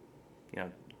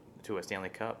 to a Stanley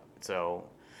Cup. So,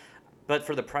 but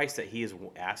for the price that he is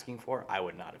asking for, I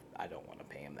would not have. I don't want to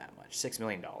pay him that much. $6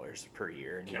 million per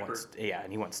year, and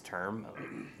he wants term.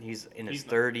 He's in his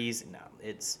 30s. No,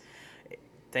 it's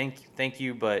thank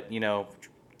you, but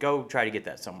go try to get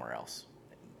that somewhere else.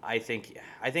 I think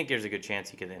there's a good chance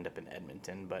he could end up in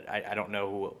Edmonton, but I don't know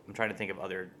who. I'm trying to think of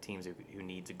other teams who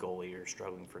needs a goalie or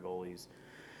struggling for goalies.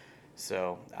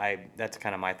 So that's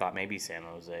kind of my thought. Maybe San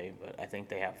Jose, but I think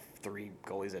they have 3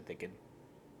 goalies that they could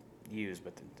use.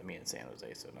 But in San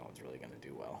Jose, so no one's really going to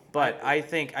do well. But I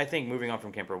think moving on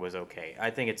from Kemper was okay. I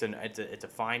think it's a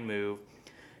fine move.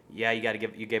 Yeah,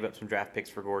 you gave up some draft picks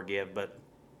for Gorgiev, but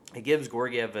it gives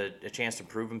Gorgiev a chance to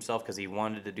prove himself because he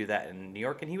wanted to do that in New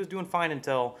York, and he was doing fine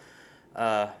until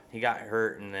he got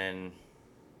hurt, and then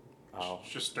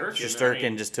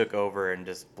Shesterkin just took over and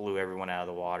just blew everyone out of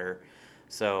the water.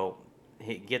 So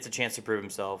he gets a chance to prove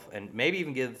himself, and maybe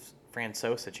even gives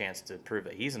Francouz a chance to prove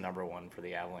that he's a number 1 for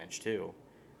the Avalanche too.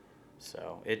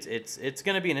 So it's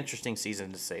going to be an interesting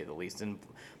season to say the least. And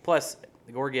plus,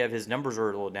 Gorgiev, his numbers were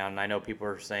a little down, and I know people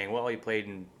are saying, well, he played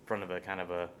in front of a kind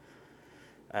of a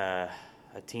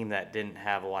team that didn't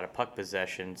have a lot of puck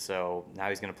possession, so now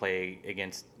he's going to play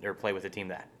with a team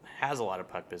that has a lot of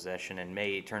puck possession and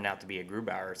may turn out to be a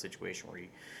Grubauer situation where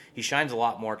he shines a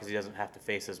lot more because he doesn't have to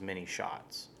face as many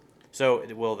shots. So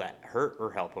will that hurt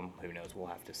or help him? Who knows? We'll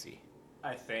have to see.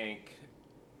 I think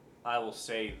I will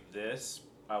say this.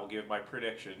 I will give my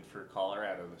prediction for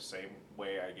Colorado the same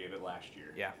way I gave it last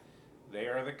year. Yeah. They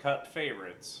are the Cup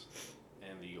favorites,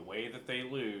 and the way that they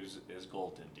lose is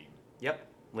goaltending. Yep.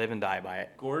 live and die by it.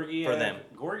 Gorgiev, For them.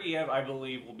 Gorgiev, I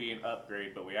believe, will be an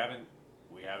upgrade, but we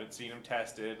haven't seen him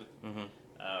tested.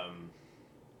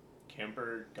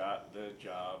 Kemper got the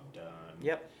job done.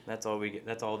 Yep, that's all we get.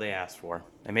 That's all they asked for,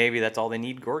 and maybe that's all they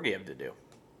need Gorgiev to do.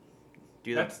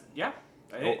 Yeah.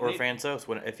 Or Francois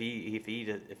if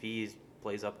he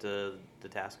plays up to the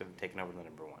task of taking over the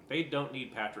number 1. They don't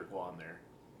need Patrick Waugh there.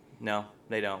 No,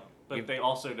 they don't. But they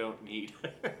also don't need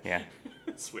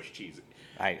Swiss cheese.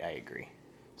 I agree.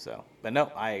 So, but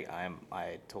no,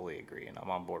 I totally agree, and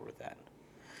I'm on board with that.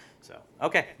 So,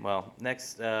 okay, well,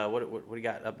 next, what do you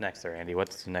got up next there, Andy?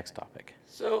 What's the next topic?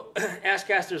 So,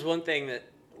 Asscasters, one thing that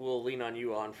we'll lean on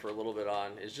you on for a little bit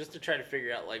on is just to try to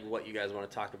figure out like what you guys want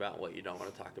to talk about and what you don't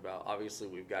want to talk about. Obviously,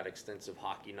 we've got extensive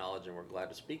hockey knowledge, and we're glad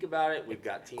to speak about it. We've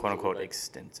got teams "Quote unquote"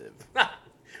 extensive.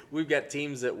 We've got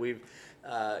teams that we've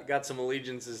got some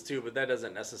allegiances to, but that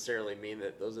doesn't necessarily mean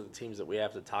that those are the teams that we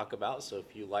have to talk about. So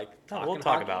if you like talking we'll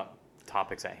talk hockey, about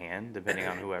topics at hand, depending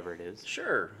on whoever it is.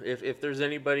 sure. If there's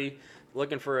anybody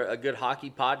looking for a good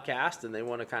hockey podcast and they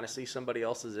want to kind of see somebody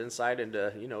else's insight into,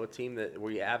 a team that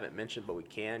we haven't mentioned, but we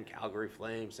can, Calgary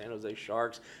Flames, San Jose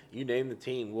Sharks, you name the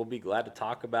team, we'll be glad to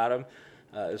talk about them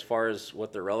as far as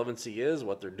what their relevancy is,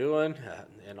 what they're doing,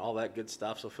 and all that good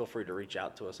stuff. So feel free to reach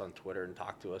out to us on Twitter and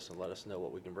talk to us and let us know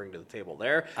what we can bring to the table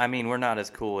there. I mean, we're not as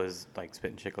cool as like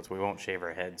Spittin' Chicklets. We won't shave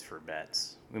our heads for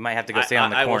bets. We might have to go stay on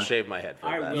the I corner. will shave my head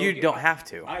for that. You don't have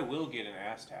to. I will get an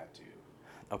ass tattoo.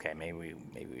 Okay, maybe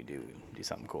we do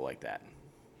something cool like that.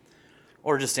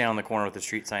 Or just stand on the corner with a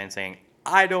street sign saying,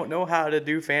 "I don't know how to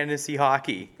do fantasy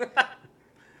hockey."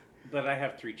 But I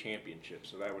have 3 championships,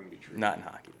 so that wouldn't be true. Not in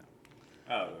hockey, though.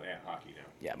 Oh, yeah, hockey now.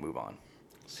 Yeah, move on.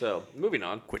 So, moving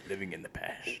on. Quit living in the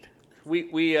past.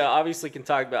 We obviously can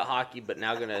talk about hockey, but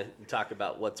now going to talk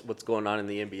about what's going on in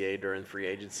the NBA during free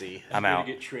agency. I'm out.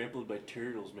 Get trampled by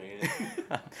turtles,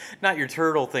 man. Not your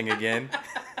turtle thing again.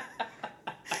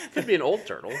 Could be an old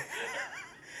turtle.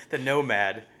 The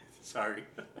nomad. Sorry.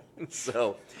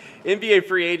 So, NBA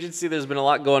free agency, there's been a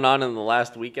lot going on in the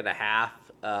last week and a half.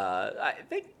 I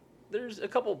think there's a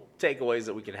couple takeaways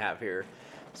that we can have here.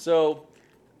 So,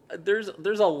 there's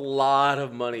a lot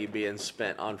of money being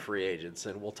spent on free agents,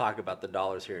 and we'll talk about the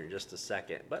dollars here in just a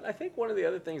second. But I think one of the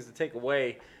other things to take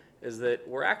away is that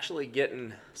we're actually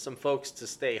getting some folks to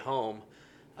stay home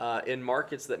in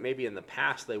markets that maybe in the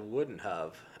past they wouldn't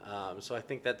have. So I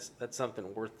think that's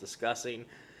something worth discussing.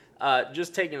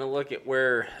 Just taking a look at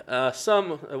where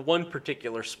one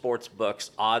particular sports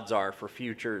book's odds are for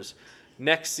futures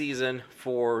next season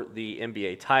for the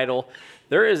NBA title.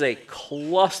 There is a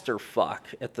clusterfuck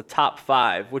at the top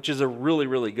 5, which is a really,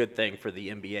 really good thing for the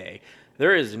NBA.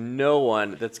 There is no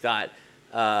one that's got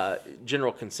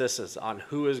general consensus on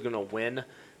who is going to win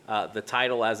the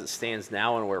title as it stands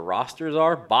now and where rosters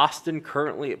are. Boston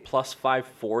currently at plus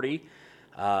 540.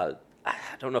 I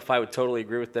don't know if I would totally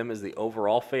agree with them as the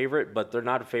overall favorite, but they're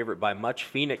not a favorite by much.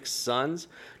 Phoenix Suns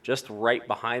just right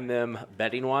behind them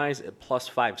betting-wise at plus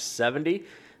 570.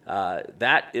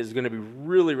 That is going to be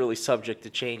really, really subject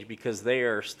to change because they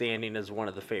are standing as one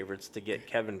of the favorites to get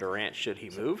Kevin Durant should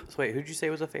he move. So wait, who'd you say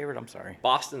was a favorite? I'm sorry.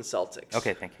 Boston Celtics.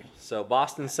 Okay, thank you. So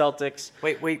Boston Celtics.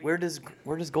 Wait, where does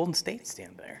Golden State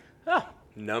stand there? Oh,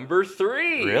 number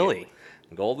 3. Really?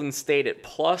 Golden State at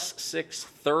plus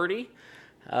 630.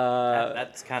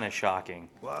 That's kind of shocking.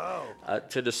 Wow.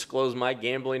 To disclose my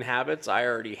gambling habits, I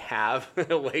already have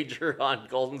a wager on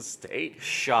Golden State.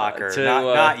 Shocker.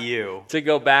 Not you. To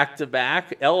go back to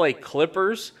back. LA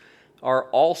Clippers are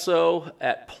also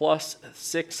at plus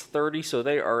 630, so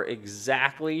they are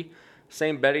exactly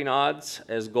same betting odds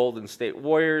as Golden State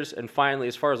Warriors. And finally,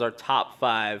 as far as our top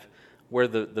 5, where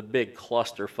the big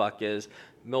clusterfuck is,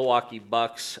 Milwaukee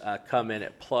Bucks come in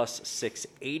at plus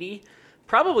 680.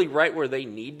 Probably right where they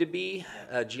need to be.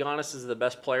 Giannis is the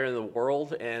best player in the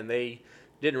world, and they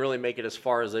didn't really make it as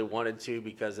far as they wanted to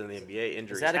because in the NBA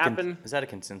injuries happen. Is that a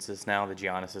consensus now that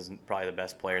Giannis is probably the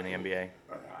best player in the NBA?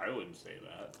 I wouldn't say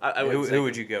that. Who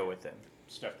would you go with then?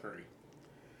 Steph Curry.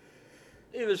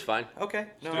 Either's fine. Okay.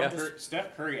 No,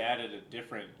 Steph Curry added a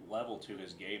different level to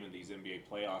his game in these NBA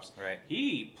playoffs. Right.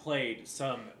 He played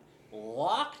some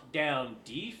lockdown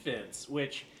defense,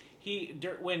 which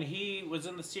when he was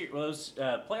in those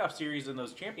playoff series and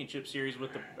those championship series with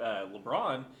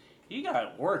LeBron, he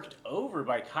got worked over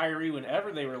by Kyrie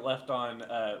whenever they were left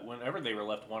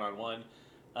one-on-one.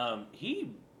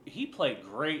 He played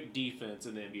great defense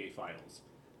in the NBA Finals.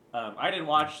 I didn't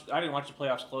watch the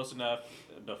playoffs close enough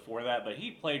before that, but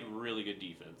he played really good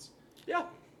defense. Yeah.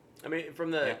 I mean, from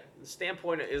the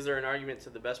standpoint, is there an argument to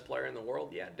the best player in the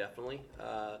world? Yeah, definitely.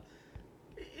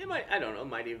 It might, I don't know, it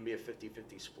might even be a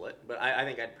 50-50 split, but I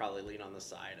think I'd probably lean on the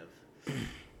side of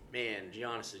man,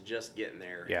 Giannis is just getting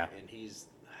there. Yeah. And he's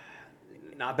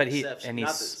not But that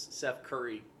Steph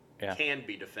Curry Yeah. can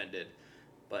be defended,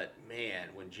 but man,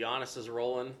 when Giannis is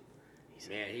rolling,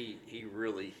 man, he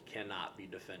really cannot be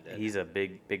defended. He's a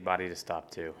big body to stop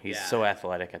too. He's Yeah. so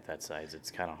athletic at that size. It's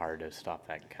kind of hard to stop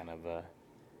that kind of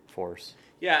force.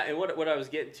 Yeah, and what I was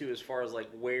getting to as far as like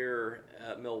where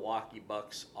Milwaukee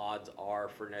Bucks odds are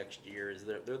for next year is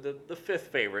they're the fifth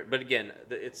favorite. But again,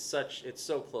 it's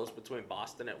so close between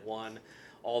Boston at 1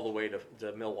 all the way to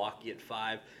Milwaukee at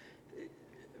 5.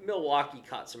 Milwaukee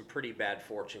caught some pretty bad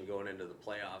fortune going into the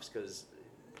playoffs because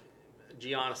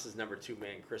Giannis's number 2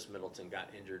 man, Chris Middleton, got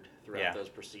injured throughout those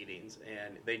proceedings,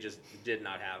 and they just did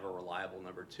not have a reliable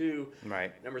number 2,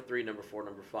 number 3, number 4,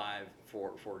 number 5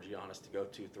 for Giannis to go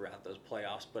to throughout those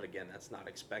playoffs. But again, that's not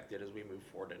expected as we move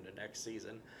forward into next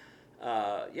season.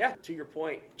 To your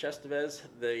point, Chestevez,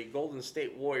 the Golden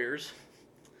State Warriors,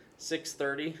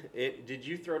 6:30. Did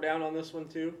you throw down on this one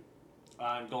too?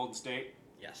 On Golden State?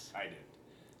 Yes, I did.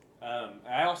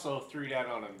 I also threw down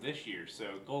on them this year.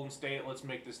 So Golden State, let's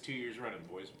make this 2 years running,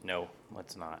 boys. No,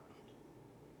 let's not.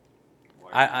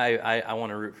 Why? I want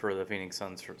to root for the Phoenix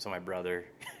Suns so my brother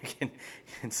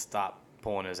can stop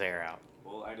pulling his hair out.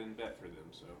 Well, I didn't bet for them,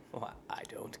 so. Well, I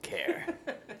don't care.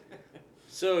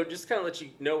 So just kind of let you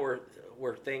know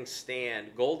where things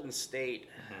stand. Golden State,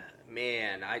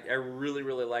 man, I really,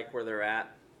 really like where they're at.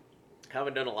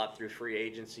 Haven't done a lot through free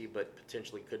agency, but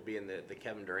potentially could be in the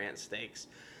Kevin Durant stakes.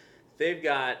 They've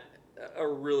got a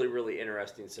really, really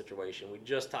interesting situation. We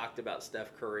just talked about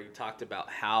Steph Curry, talked about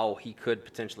how he could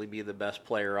potentially be the best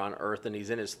player on earth, and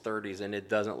he's in his 30s, and it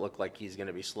doesn't look like he's going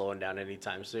to be slowing down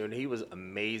anytime soon. He was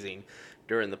amazing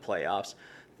during the playoffs.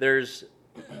 There's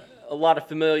a lot of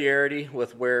familiarity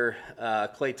with where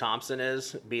Klay Thompson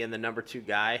is, being the number 2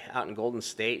 guy out in Golden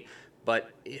State.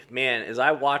 But, man, as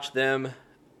I watch them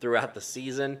throughout the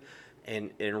season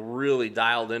and really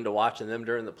dialed into watching them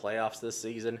during the playoffs this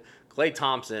season, Klay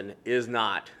Thompson is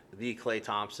not the Klay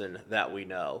Thompson that we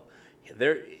know.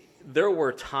 There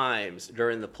were times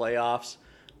during the playoffs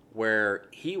where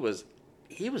he was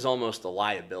almost a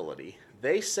liability.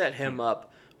 They set him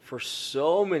up for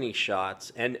so many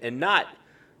shots and not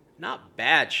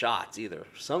bad shots either.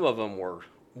 Some of them were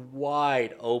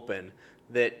wide open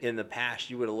that in the past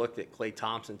you would have looked at Klay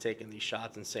Thompson taking these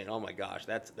shots and saying, "Oh my gosh,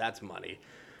 that's money."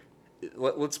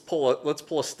 Let's pull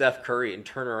a Steph Curry and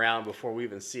turn around before we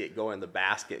even see it go in the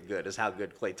basket. Good is how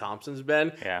good Klay Thompson's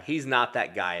been. Yeah. He's not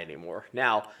that guy anymore.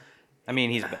 Now, I mean,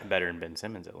 he's better than Ben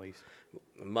Simmons at least.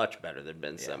 Much better than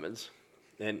Ben Simmons.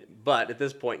 But at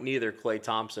this point, neither Klay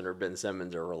Thompson or Ben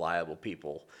Simmons are reliable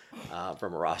people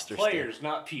from a roster Players,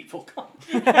 not people.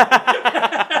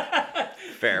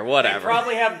 Fair, They whatever.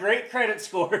 probably have great credit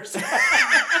scores.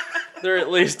 They're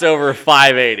at least over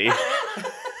 580.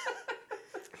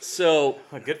 So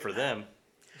Well, good for them.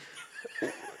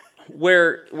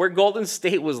 where Golden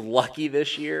State was lucky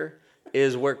this year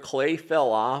is where Klay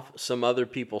fell off, some other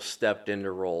people stepped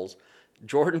into roles.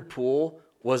 Jordan Poole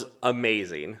was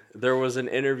amazing. There was an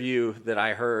interview that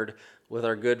I heard with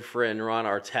our good friend Ron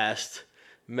Artest,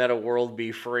 Meta World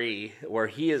Be Free, where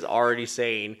he is already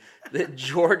saying that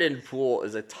Jordan Poole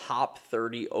is a top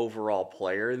 30 overall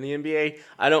player in the NBA.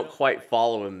 I don't quite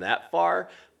follow him that far,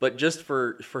 but just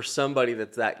for somebody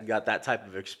that's got that type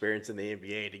of experience in the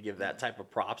NBA to give that type of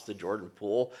props to Jordan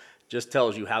Poole just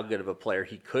tells you how good of a player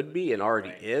he could be and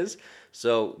already is.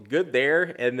 So good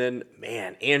there. And then,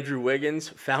 man, Andrew Wiggins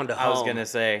found a home. I was gonna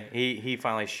say he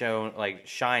finally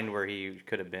shined where he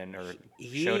could have been, or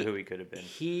showed who he could have been.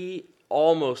 He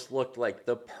almost looked like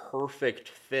the perfect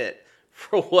fit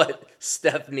for what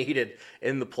Steph needed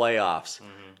in the playoffs.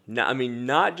 Now, I mean,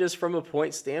 not just from a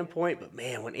point standpoint, but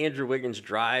man, when Andrew Wiggins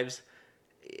drives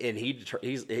and he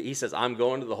says, "I'm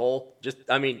going to the hole," just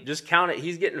count it.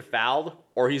 He's getting fouled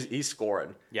or he's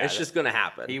scoring. Yeah, it's just going to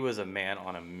happen. He was a man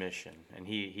on a mission, and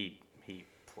he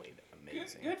played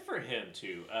amazing. Good for him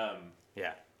too.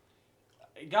 Yeah.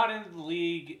 Got into the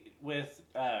league with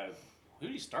who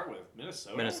did he start with?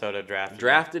 Minnesota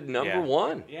drafted number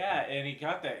 1. Yeah, and he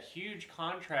got that huge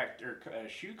contract or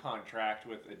shoe contract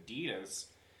with Adidas,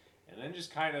 and then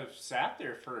just kind of sat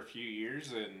there for a few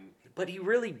years. But he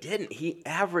really didn't. He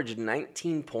averaged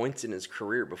 19 points in his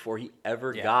career before he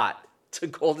ever got to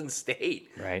Golden State.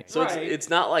 Right. So it's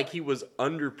not like he was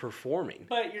underperforming.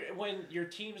 But when your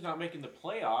team's not making the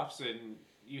playoffs and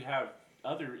you have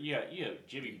you have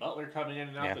Jimmy Butler coming in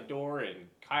and out the door and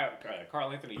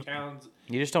Karl Anthony Towns.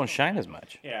 You just don't shine as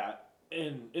much. Yeah,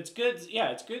 and it's good.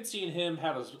 Yeah, it's good seeing him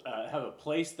have a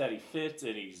place that he fits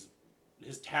and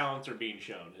his talents are being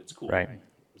shown. It's cool. Right.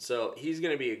 So he's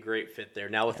going to be a great fit there.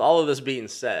 Now, with all of this being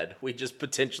said, we just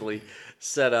potentially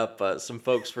set up some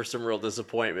folks for some real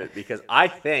disappointment because I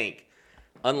think,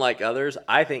 unlike others,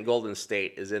 I think Golden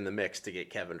State is in the mix to get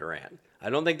Kevin Durant. I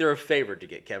don't think they're a favorite to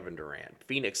get Kevin Durant.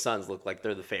 Phoenix Suns look like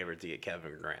they're the favorite to get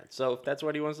Kevin Durant. So if that's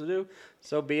what he wants to do,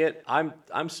 so be it.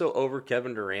 I'm so over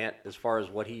Kevin Durant as far as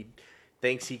what he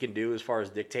thinks he can do as far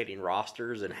as dictating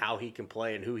rosters and how he can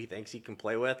play and who he thinks he can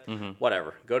play with.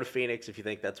 Whatever. Go to Phoenix if you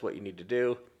think that's what you need to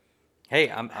do. Hey,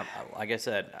 I'm like I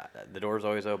said, the door's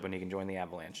always open. He can join the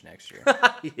Avalanche next year.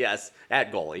 Yes,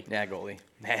 at goalie. Yeah, goalie.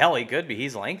 Hell, he could be.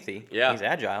 He's lengthy. Yeah. He's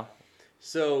agile.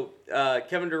 So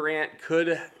Kevin Durant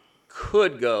could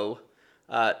go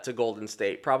to Golden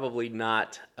State. Probably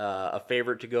not a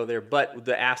favorite to go there, but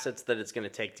the assets that it's going to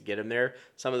take to get him there,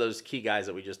 some of those key guys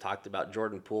that we just talked about,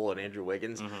 Jordan Poole and Andrew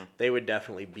Wiggins, they would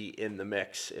definitely be in the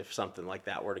mix if something like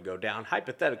that were to go down,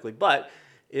 hypothetically. But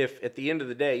if at the end of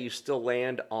the day you still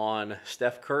land on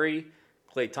Steph Curry,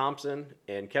 Klay Thompson,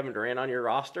 and Kevin Durant on your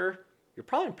roster, you're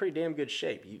probably in pretty damn good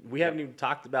shape. We haven't even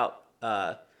talked about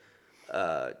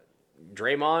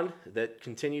Draymond that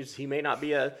continues. He may not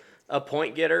be a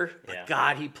point getter, but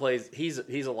God, he plays. He's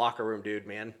a locker room dude,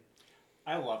 man.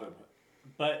 I love him.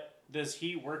 But does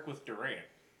he work with Durant?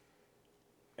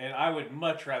 And I would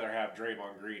much rather have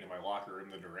Draymond Green in my locker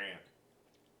room than Durant.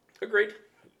 Agreed.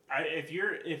 If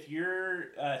you're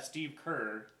Steve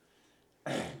Kerr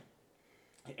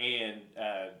and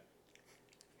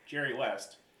Jerry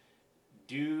West,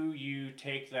 do you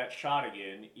take that shot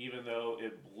again, even though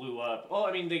it blew up? Well,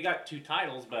 I mean, they got 2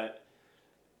 titles, but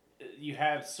you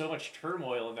had so much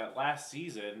turmoil in that last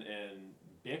season and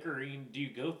bickering. Do you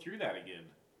go through that again?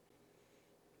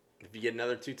 If you get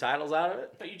another 2 titles out of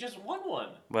it? But you just won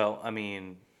one. Well, I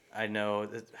mean, I know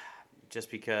that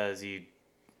just because you...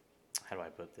 How do I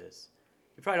put this?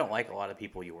 You probably don't like a lot of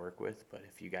people you work with, but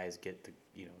if you guys get the,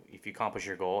 if you accomplish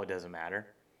your goal, it doesn't matter.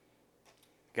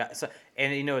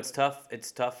 And it's tough.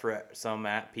 It's tough for some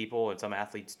people and some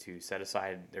athletes to set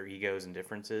aside their egos and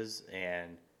differences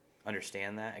and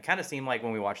understand that. It kind of seemed like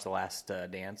when we watched The Last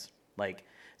Dance, like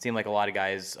it seemed like a lot of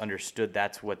guys understood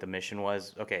that's what the mission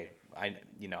was. Okay, I'm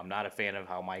not a fan of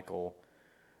how Michael,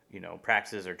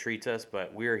 practices or treats us,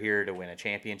 but we're here to win a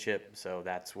championship, so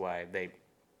that's why they.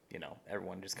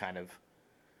 Everyone just kind of...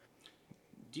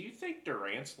 Do you think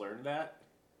Durant's learned that?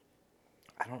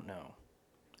 I don't know.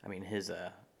 I mean,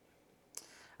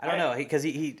 I don't know, because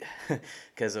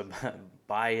because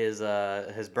by his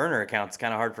burner account, it's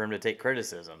kind of hard for him to take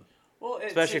criticism. Well,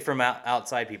 especially from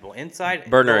outside people. Inside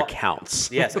burner accounts.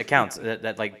 Yes, accounts.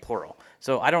 that like plural.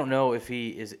 So I don't know if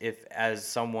as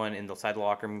someone inside the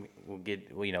locker room will get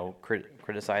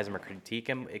criticize him or critique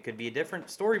him, it could be a different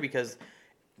story because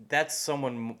that's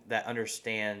someone that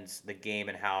understands the game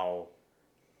and how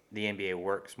the NBA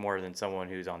works more than someone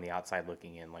who's on the outside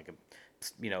looking in, like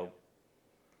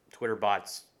Twitter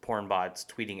bots, porn bots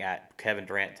tweeting at Kevin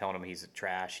Durant telling him he's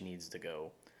trash, he needs to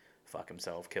go fuck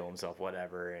himself, kill himself,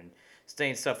 whatever, and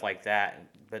saying stuff like that.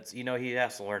 But he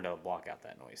has to learn to block out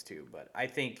that noise too. But I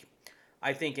think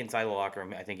inside the locker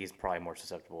room, I think he's probably more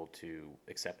susceptible to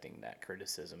accepting that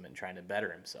criticism and trying to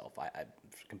better himself. I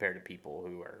compared to people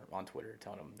who are on Twitter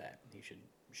telling him that he should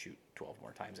shoot 12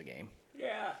 more times a game.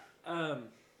 Yeah, I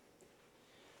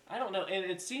don't know, and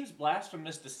it seems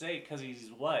blasphemous to say because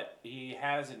he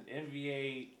has an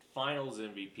NBA Finals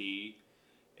MVP,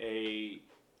 a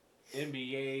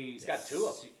NBA. He's got 2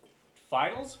 of them.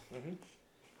 Finals. Mm-hmm.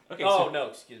 Okay. No,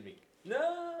 excuse me.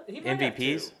 No, he might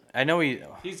MVPs. have 2. I know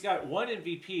he's got 1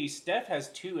 MVP. Steph has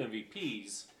 2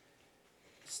 MVPs.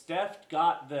 Steph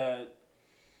got the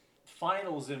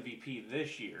Finals MVP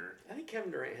this year. I think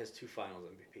Kevin Durant has 2 Finals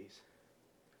MVPs.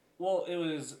 Well, it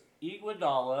was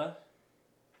Iguodala.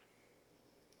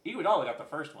 Iguodala got the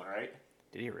first one, right?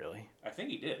 Did he really? I think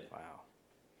he did. Wow,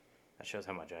 that shows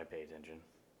how much I pay attention.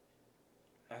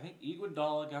 I think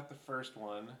Iguodala got the first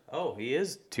one. Oh, he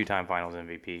is 2-time Finals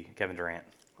MVP, Kevin Durant.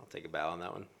 I'll take a bow on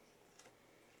that one.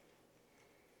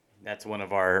 That's one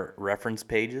of our reference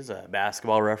pages,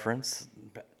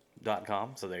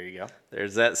 basketballreference.com. So there you go.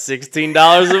 There's that $16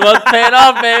 a month paying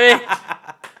off, baby.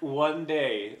 One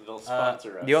day they'll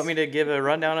sponsor us. Do you want me to give a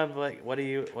rundown of what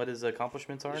his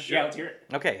accomplishments are? Yeah, let's hear it.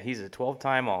 Okay, he's a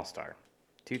 12-time All-Star,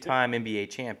 2-time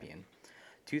NBA champion,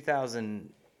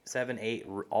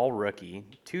 2007-8 All-Rookie,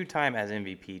 2-time as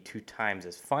MVP, 2 times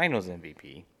as Finals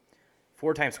MVP,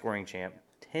 4-time scoring champ,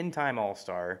 10-time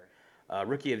All-Star,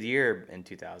 Rookie of the Year in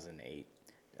 2008.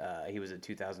 He was a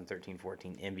 2013-14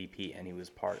 MVP, and he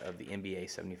was part of the NBA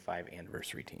 75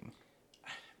 anniversary team.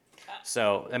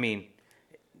 So, I mean,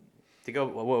 to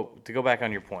go back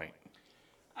on your point.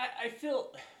 I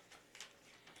feel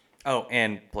Oh,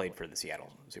 and played for the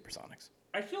Seattle Supersonics.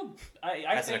 I feel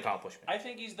That's an accomplishment. I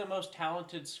think he's the most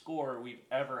talented scorer we've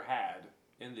ever had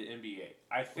in the NBA.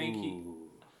 I think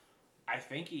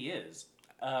he is.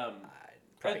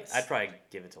 I'd probably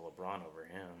give it to LeBron over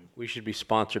him. We should be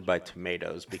sponsored by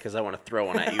Tomatoes because I want to throw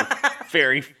one at you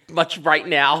very much right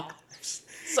now.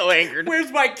 So angered.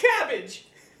 Where's my cabbage?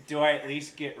 Do I at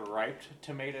least get ripe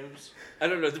tomatoes? I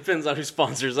don't know. It depends on who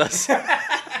sponsors us.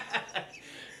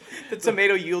 The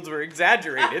tomato yields were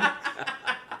exaggerated.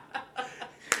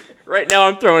 Right now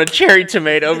I'm throwing a cherry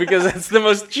tomato because that's the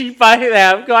most cheap I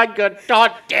have.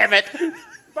 God damn it.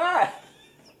 But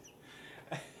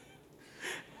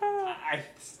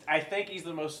I think he's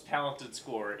the most talented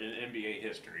scorer in NBA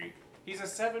history. He's a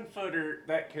 7-footer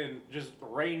that can just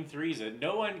rain threes in.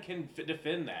 No one can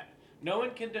defend that. No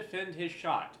one can defend his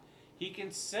shot. He can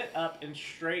sit up and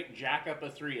straight jack up a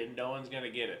three, and no one's gonna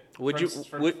get it.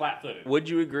 From flat-footed. Would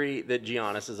you agree that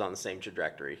Giannis is on the same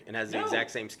trajectory and has the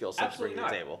exact same skill set to bring to the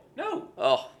table? No.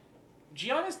 Oh,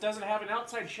 Giannis doesn't have an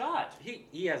outside shot.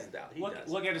 he has a doubt.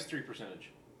 Look at his 3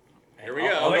 percentage. Here we go.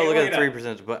 I'll go look at the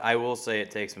 3%, but I will say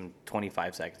it takes him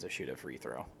 25 seconds to shoot a free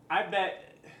throw. I bet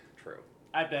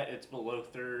it's below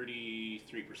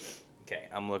 33%. Okay,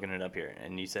 I'm looking it up here.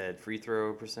 And you said free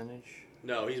throw percentage?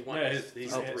 No, he's one.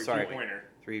 He's a sorry. three-pointer.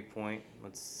 3-point.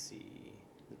 Let's see.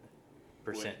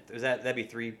 Percent. That'd be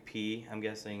 3P, I'm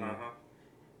guessing. Uh-huh.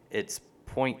 It's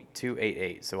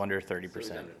 0.288, so under 30%. So he's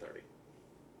under 30.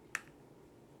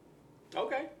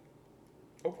 Okay.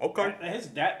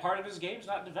 That part of his game's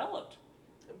not developed.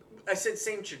 I said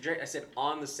same trajectory. I said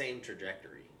on the same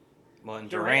trajectory. Well, and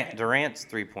Durant- Durant's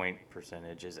 3-point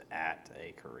percentage is at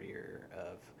a career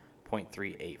of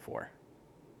 0.384.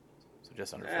 So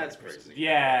just under 40%. That's crazy.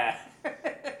 Yeah.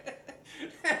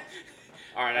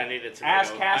 All right, I need a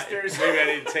tomato. Asscasters. Maybe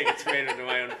I need to take a tomato to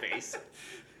my own face.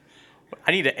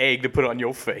 I need an egg to put on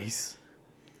your face.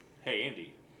 Hey,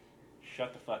 Andy,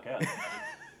 shut the fuck up.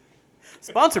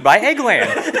 Sponsored by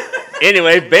Eggland.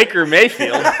 Anyway, Baker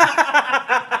Mayfield.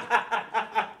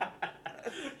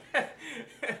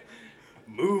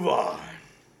 Move on.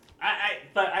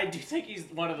 But I do think he's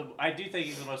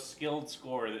the most skilled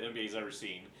scorer the NBA's ever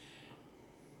seen.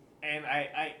 And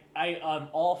I'm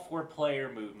all for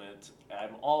player movement.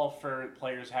 I'm all for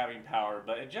players having power,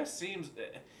 but it just seems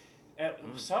at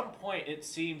some point it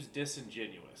seems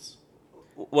disingenuous.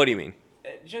 What do you mean?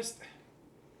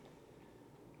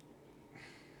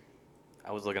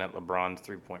 I was looking at LeBron's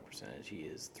 3-point percentage. He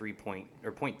is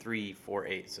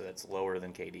 0.348, so that's lower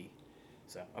than KD.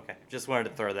 So, okay. Just wanted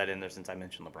to throw that in there since I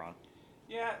mentioned LeBron.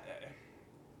 Yeah,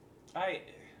 I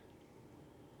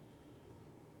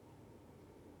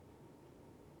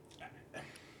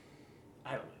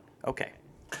don't know. Okay.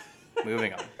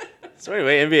 Moving on. So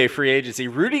anyway, NBA free agency.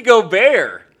 Rudy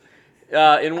Gobert,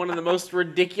 in one of the most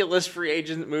ridiculous free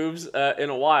agent moves in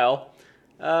a while.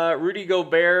 Rudy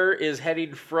Gobert is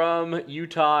heading from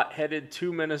Utah, headed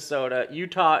to Minnesota.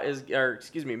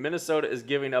 Minnesota is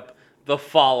giving up the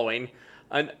following: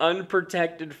 an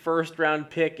unprotected first-round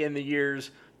pick in the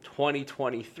years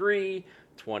 2023,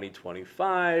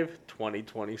 2025,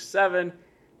 2027,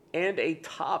 and a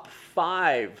top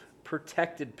 5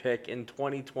 protected pick in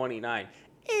 2029.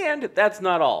 And that's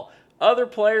not all. Other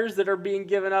players that are being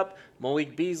given up: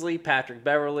 Malik Beasley, Patrick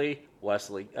Beverly,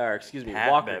 Walker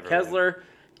Beverly. Kessler,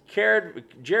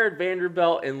 Jared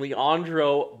Vanderbilt, and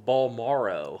Leandro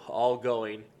Balmaro, all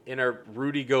going in a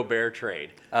Rudy Gobert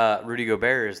trade. Rudy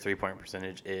Gobert's 3-point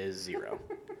percentage is 0.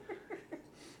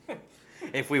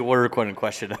 If we were going to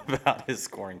question about his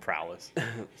scoring prowess.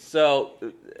 So,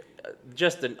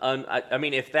 just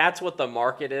if that's what the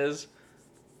market is,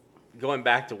 going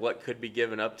back to what could be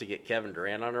given up to get Kevin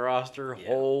Durant on the roster,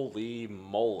 holy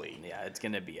moly! Yeah, it's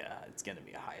gonna be a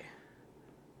high.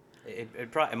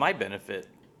 It might benefit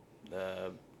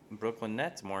the Brooklyn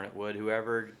Nets more than it would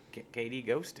whoever KD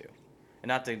goes to, and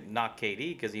not to knock KD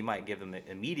because he might give them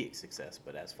immediate success,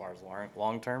 but as far as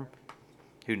long term,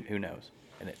 who knows?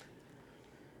 And it.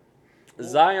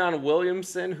 Zion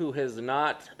Williamson, who has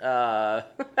not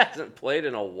hasn't played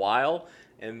in a while,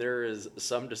 and there is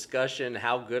some discussion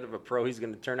how good of a pro he's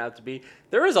going to turn out to be.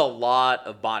 There is a lot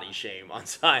of body shame on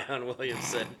Zion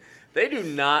Williamson. They do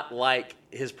not like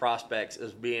his prospects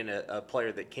as being a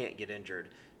player that can't get injured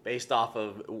based off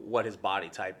of what his body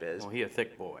type is. Well, he's a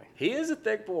thick boy. He is a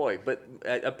thick boy, but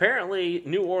apparently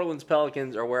New Orleans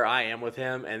Pelicans are where I am with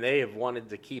him, and they have wanted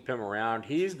to keep him around.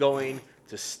 He's going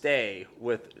to stay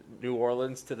with New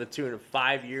Orleans to the tune of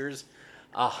 5 years,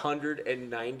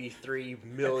 $193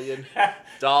 million.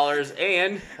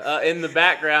 And in the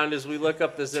background, as we look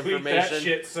up this Tweet information, that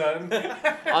shit, son.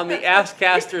 on the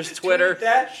Asscasters Twitter, Tweet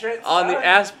that shit, on the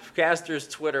son. Asscasters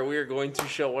Twitter, we are going to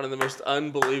show one of the most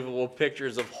unbelievable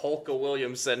pictures of Hulka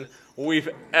Williamson we've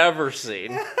ever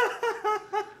seen.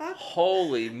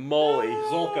 Holy moly.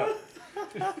 Zolka.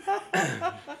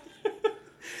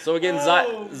 So again,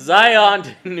 Zion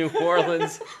to New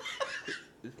Orleans.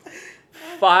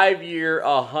 5-year,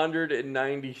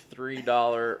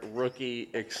 $193 rookie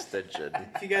extension.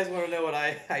 If you guys want to know what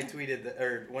I tweeted,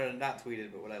 or not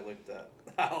tweeted, but what I looked up,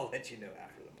 I'll let you know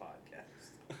after the podcast.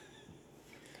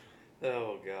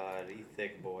 Oh, God, you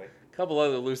thick boy. A couple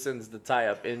other loose ends to tie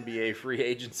up NBA free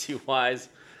agency-wise.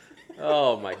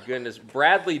 Oh, my goodness.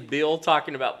 Bradley Beal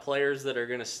talking about players that are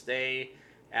going to stay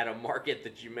at a market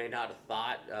that you may not have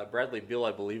thought. Bradley Beal,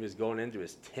 I believe, is going into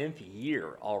his 10th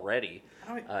year already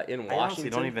in Washington. I honestly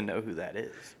don't even know who that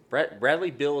is.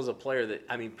 Bradley Beal is a player that,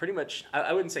 pretty much,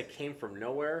 I wouldn't say came from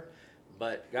nowhere,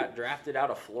 but got drafted out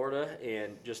of Florida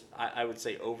and just, I would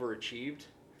say, overachieved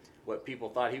what people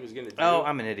thought he was going to do. Oh,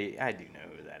 I'm an idiot. I do know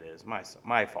who that is.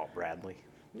 My fault, Bradley.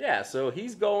 Yeah, so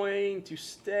he's going to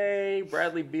stay.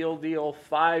 Bradley Beal deal,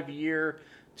 5-year,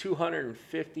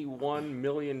 $251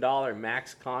 million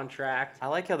max contract. I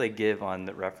like how they give on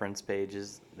the reference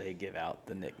pages, they give out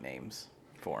the nicknames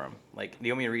for him. Like, do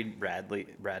you want me to read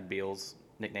Brad Beal's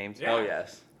nicknames? Yeah. Oh,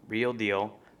 yes. Real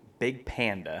Deal, Big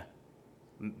Panda,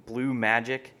 Blue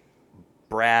Magic,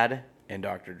 Brad, and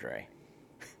Dr. Dre.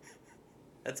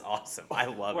 That's awesome. I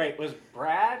love Wait, it. was it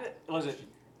Brad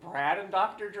and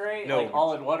Dr. Dre? No. Like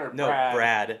all in one, or No,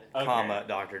 Brad? Okay. comma,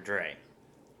 Dr. Dre.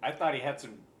 I thought he had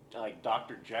some like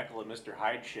Dr. Jekyll and Mr.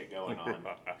 Hyde shit going on.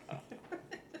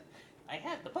 I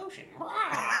had the potion.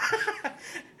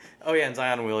 Oh, yeah, and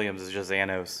Zion Williams is just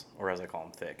Xanos, or as I call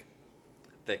him, Thick.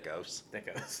 Thickos.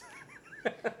 Thickos.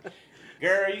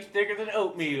 Girl, you thicker than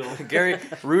oatmeal.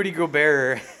 Rudy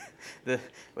Gobert.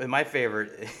 My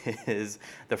favorite is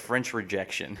the French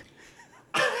rejection.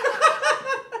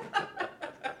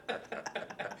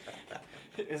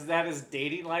 Is that his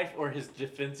dating life or his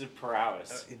defensive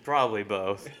prowess? Probably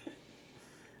both.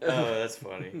 Oh, that's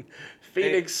funny.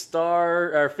 Phoenix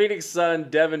Sun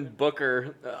Devin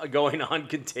Booker going on,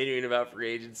 continuing about free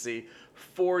agency.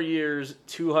 4 years,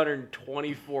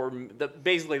 224.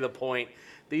 Basically, the point.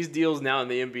 These deals now in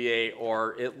the NBA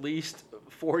are at least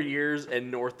 4 years and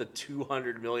north of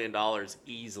 $200 million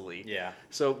easily. Yeah.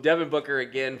 So Devin Booker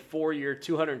again, 4-year,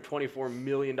 $224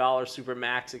 million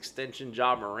supermax extension.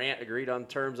 Ja Morant agreed on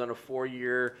terms on a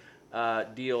 4-year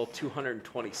deal,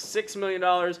 $226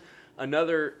 million.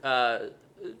 Another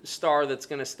star that's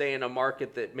going to stay in a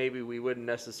market that maybe we wouldn't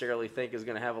necessarily think is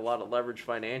going to have a lot of leverage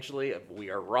financially. We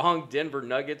are wrong. Denver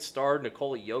Nuggets star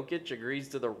Nikola Jokic agrees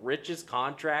to the richest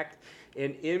contract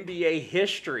in NBA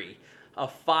history, a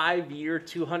 5-year,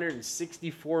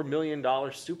 $264 million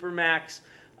supermax.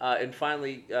 And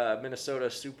finally, Minnesota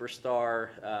superstar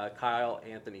Kyle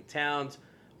Anthony Towns,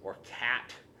 or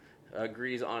KAT,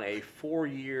 agrees on a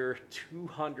 4-year,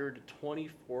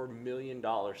 $224 million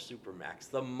supermax.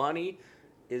 The money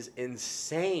is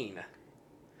insane.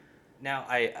 Now,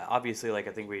 I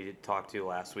think we talked to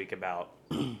last week about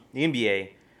the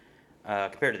NBA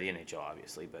compared to the NHL,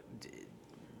 obviously, but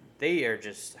they are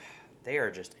just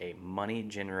a money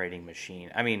generating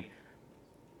machine. I mean,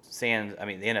 the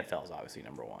NFL is obviously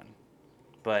number one,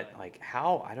 but like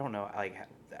how, I don't know, like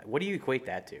what do you equate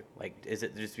that to? Like, is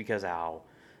it just because how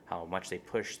much they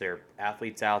push their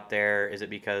athletes out there? Is it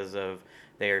because of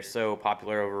they are so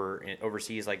popular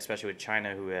overseas, like especially with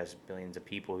China, who has billions of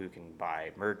people who can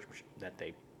buy merch that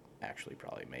they actually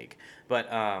probably make? But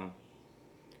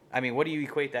what do you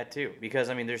equate that to? Because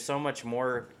there's so much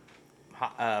more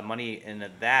money in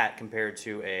that compared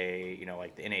to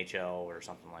like the NHL or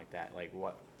something like that. Like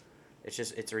what?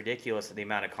 It's ridiculous the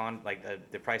amount of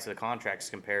the price of the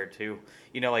contracts compared to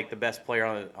like the best player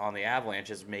on the Avalanche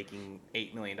is making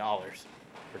 $8 million or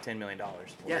 $10 million.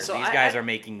 Yeah, so these guys are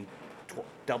making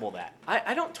double that.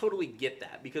 I don't totally get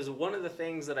that, because one of the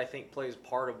things that I think plays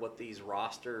part of what these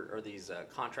roster or these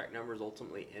contract numbers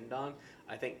ultimately end on,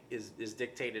 I think is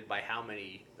dictated by how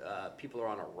many people are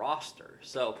on a roster.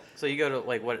 So you go to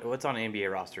like what's on an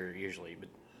NBA roster usually, but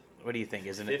what do you think?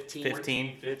 Isn't it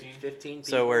 15? 15 people.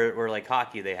 So we're like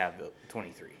hockey, they have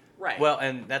 23. Right. Well,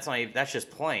 and that's just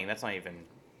playing. That's not even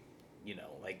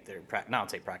like their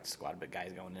not say practice squad, but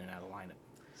guys going in and out of the lineup.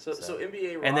 So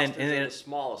NBA rosters and then are the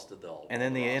smallest of all. And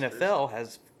then the rosters. NFL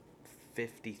has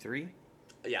 53.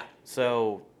 Yeah.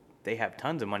 So they have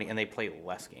tons of money and they play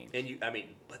less games. And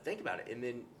but think about it. And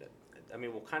then,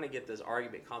 we'll kind of get this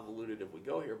argument convoluted if we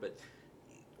go here, but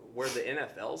where the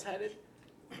NFL's headed,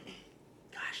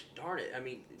 gosh darn it. I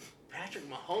mean, Patrick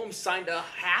Mahomes signed a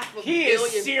 $500 million. He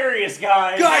is serious,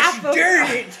 guys. Gosh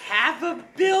darn it!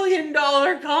 $500 million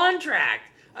contract.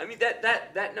 I mean,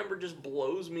 that number just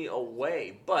blows me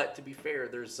away. But to be fair,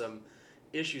 there's some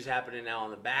issues happening now on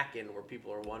the back end where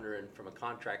people are wondering from a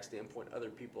contract standpoint, other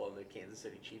people on the Kansas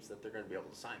City Chiefs, that they're going to be able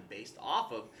to sign based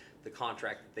off of the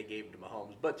contract that they gave to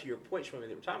Mahomes. But to your point, Shwami,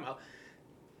 they were talking about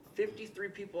 53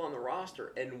 people on the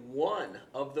roster, and one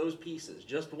of those pieces,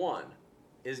 just one,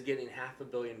 is getting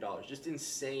 $500 million. Just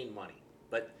insane money.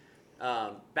 But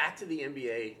back to the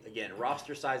NBA, again,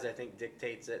 roster size I think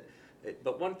dictates it.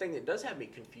 But one thing that does have me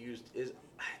confused is,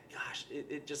 gosh,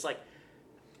 it just like,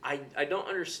 I don't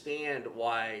understand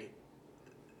why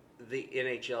the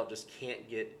NHL just can't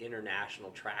get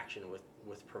international traction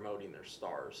with promoting their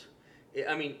stars.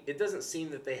 I mean, it doesn't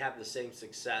seem that they have the same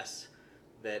success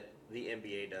that the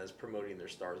NBA does promoting their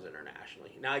stars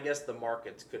internationally. Now, I guess the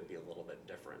markets could be a little bit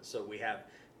different. So we have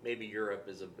maybe Europe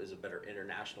is a better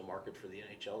international market for the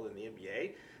NHL than the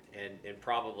NBA, and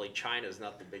probably China's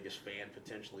not the biggest fan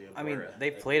potentially of. I mean,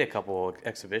 they've played a couple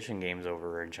exhibition games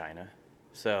over in China,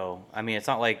 so I mean, it's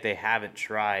not like they haven't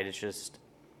tried. It's just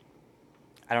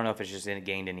I don't know if it's just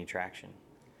gained any traction.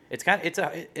 It's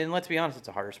and let's be honest, it's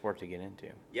a harder sport to get into.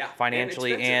 Yeah,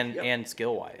 financially and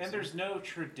skill wise. And there's no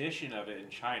tradition of it in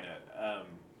China.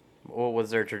 Well, was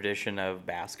there a tradition of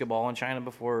basketball in China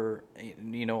before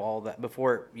all that?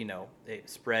 Before it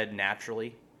spread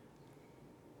naturally.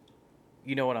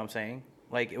 You know what I'm saying?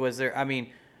 Like, was there? I mean,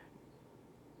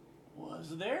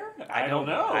 was there? I don't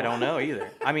know. I don't know either.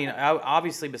 I mean,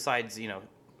 obviously, besides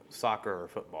soccer or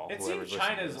football. It seems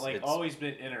China's always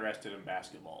been interested in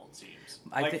basketball. It seems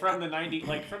from the '90s,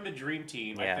 like from the Dream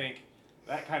Team. Yeah. I think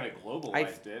that kind of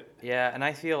globalized it. Yeah, and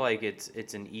I feel like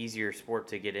it's an easier sport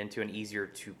to get into and easier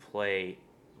to play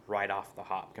right off the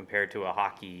hop compared to a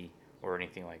hockey or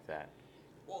anything like that.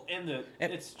 Well,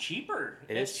 it's cheaper.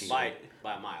 It's cheaper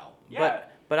by a mile. Yeah.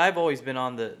 But I've always been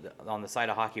on the side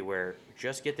of hockey where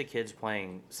just get the kids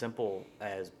playing simple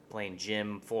as playing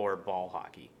gym floor ball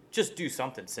hockey. Just do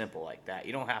something simple like that.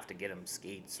 You don't have to get them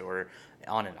skates or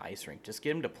on an ice rink. Just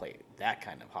get them to play that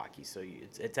kind of hockey. So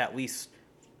it's at least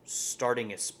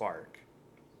starting a spark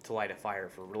to light a fire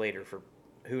for later for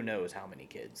who knows how many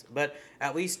kids. But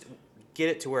at least get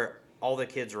it to where all the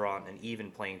kids are on an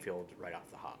even playing field right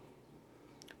off the hop.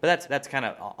 But that's kind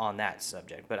of on that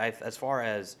subject. But as far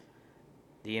as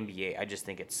the NBA, I just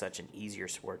think it's such an easier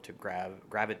sport to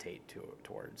gravitate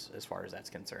towards as far as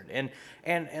that's concerned. And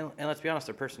let's be honest,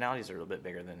 their personalities are a little bit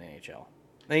bigger than the NHL.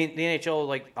 The NHL,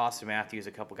 like Austin Matthews,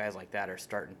 a couple guys like that, are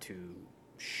starting to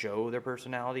show their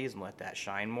personalities and let that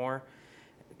shine more.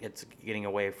 It's getting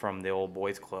away from the old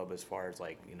boys club as far as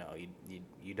like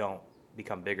you don't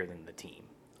become bigger than the team.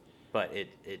 But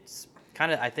it's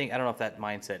kind of I don't know if that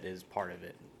mindset is part of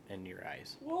it in your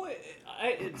eyes. Well,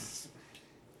 it's.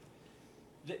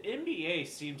 The NBA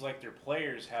seems like their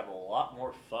players have a lot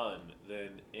more fun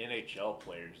than NHL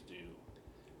players do.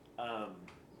 Are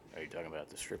you talking about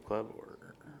the strip club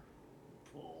or?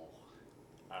 Well,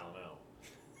 I don't know.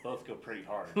 Both go pretty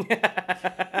hard.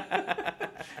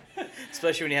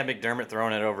 Especially when you have McDermott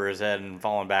throwing it over his head and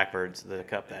falling backwards, the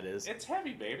cup that is. It's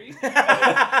heavy, baby.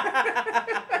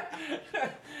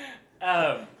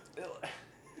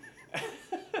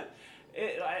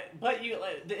 But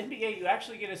the NBA, you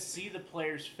actually get to see the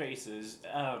players' faces.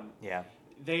 Yeah.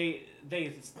 They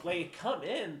come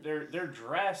in. They're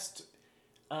dressed.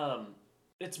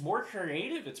 It's more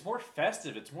creative. It's more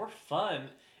festive. It's more fun.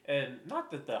 And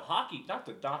not to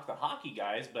knock the hockey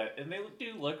guys, and they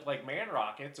do look like man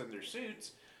rockets in their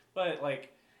suits. But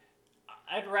like,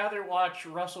 I'd rather watch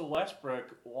Russell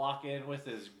Westbrook walk in with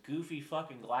his goofy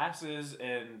fucking glasses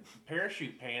and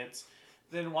parachute pants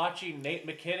than watching Nate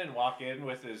McKinnon walk in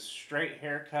with his straight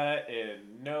haircut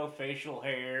and no facial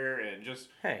hair and just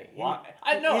I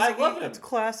love him. It's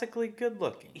classically good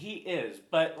looking. He is,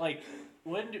 but like,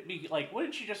 wouldn't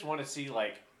you just want to see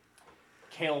like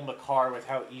Cale Makar with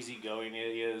how easygoing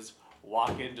he is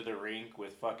walk into the rink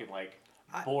with fucking like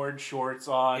board shorts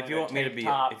on? If you want me to be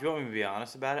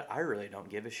honest about it, I really don't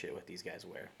give a shit what these guys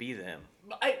wear. Be them.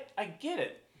 I get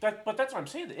it. But that's what I'm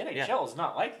saying. The NHL is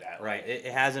not like that. Right. It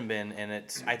hasn't been, and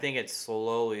I think it's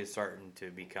slowly starting to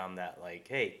become that, like,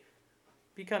 hey,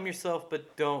 become yourself,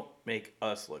 but don't make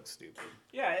us look stupid.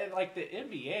 Yeah, and like the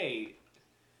NBA,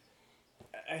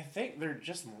 I think they're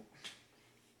just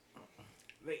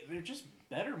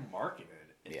better marketed.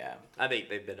 Yeah. I think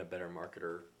they've been a better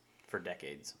marketer for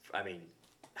decades. I mean,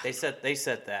 they set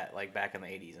that like back in the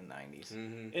 80s and 90s.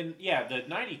 Mm-hmm. And yeah, the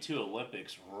 92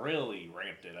 Olympics really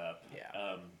ramped it up.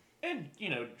 Yeah. And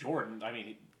Jordan, I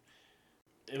mean,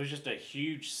 it was just a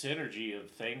huge synergy of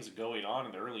things going on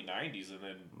in the early '90s, and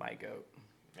then My goat.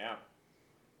 yeah.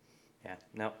 Yeah,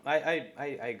 no, I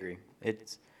agree.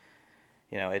 It's,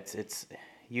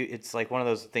 it's like one of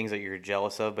those things that you're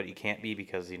jealous of, but you can't be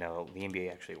because the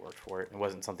NBA actually worked for it. It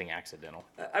wasn't something accidental.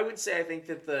 I would say I think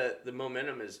that the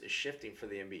momentum is shifting for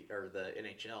the NBA or the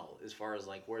NHL as far as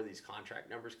like where these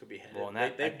contract numbers could be headed. Well,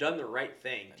 and they've done the right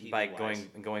thing By TV-wise.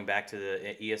 going back to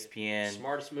the ESPN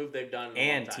Smartest move they've done in a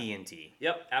and long time. TNT.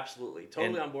 Yep, absolutely, totally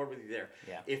And- on board with you there.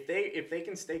 Yeah. If they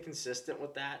can stay consistent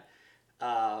with that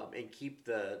and keep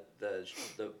the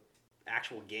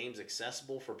actual games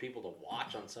accessible for people to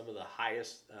watch on some of the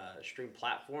highest stream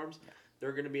platforms,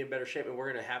 they're going to be in better shape. And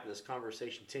we're going to have this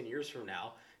conversation 10 years from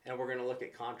now, and we're going to look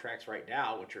at contracts right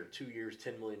now, which are 2 years,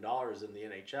 $10 million in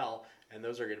the NHL, and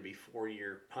those are going to be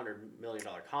 4-year, $100 million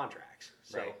contracts.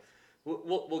 So Right.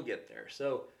 we'll get there.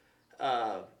 So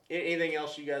anything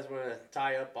else you guys want to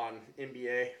tie up on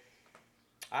NBA?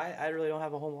 I really don't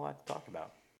have a whole lot to talk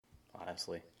about,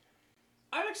 honestly.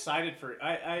 I'm excited for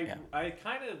Yeah. I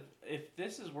kind of, if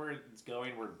this is where it's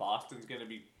going, where Boston's going to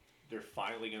be, they're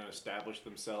finally going to establish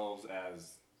themselves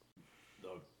as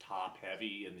the top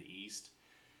heavy in the East,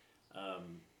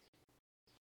 and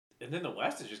then the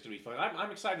West is just going to be fun.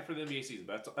 I'm excited for the NBA season.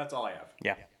 That's all I have.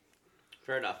 Yeah.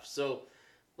 Fair enough. So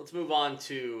let's move on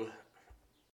to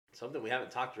something we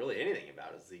haven't talked really anything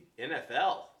about is the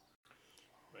NFL.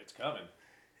 It's coming.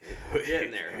 We're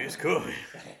getting there. It's good.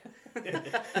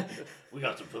 We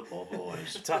got some football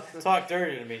boys. Talk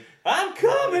dirty to me. I'm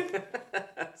coming.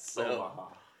 So,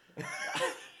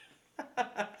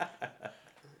 Omaha.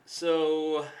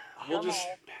 so we'll just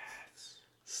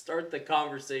start the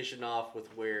conversation off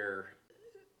with where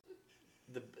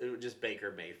just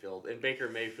Baker Mayfield, and Baker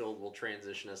Mayfield will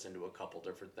transition us into a couple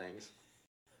different things.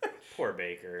 Poor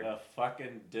Baker. The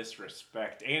fucking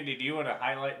disrespect. Andy, do you want to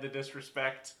highlight the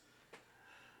disrespect?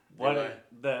 What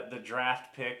the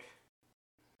draft pick?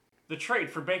 The trade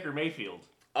for Baker Mayfield.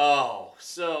 Oh,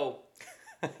 so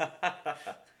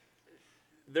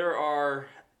there are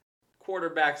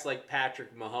quarterbacks like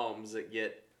Patrick Mahomes that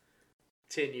get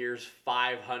 10 years,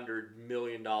 $500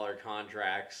 million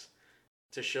contracts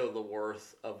to show the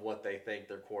worth of what they think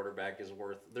their quarterback is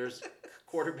worth. There's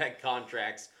quarterback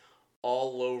contracts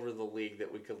all over the league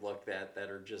that we could look at that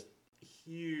are just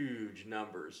huge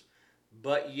numbers.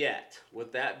 But yet,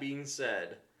 with that being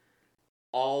said,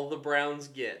 all the Browns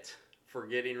get for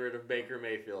getting rid of Baker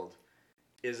Mayfield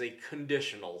is a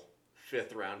conditional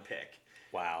 5th-round pick.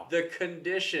 Wow. The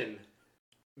condition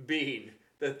being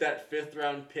that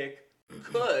 5th-round pick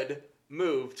could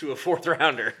move to a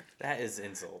 4th-rounder. That is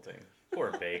insulting.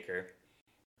 Poor Baker.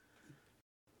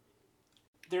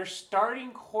 Their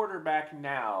starting quarterback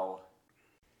now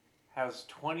has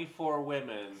 24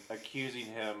 women accusing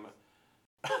him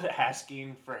of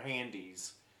asking for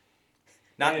handies.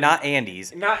 Not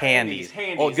Andy's. Not handies.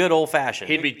 Andy's, Oh, handies. good old fashioned.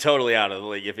 He'd be totally out of the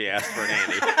league if he asked for an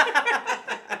Andy.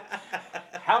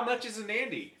 How much is an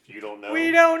Andy? You don't know.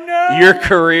 We don't know. Your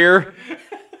career?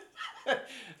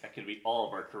 That could be all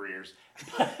of our careers.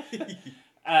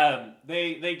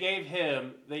 They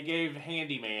gave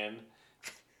Handyman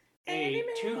a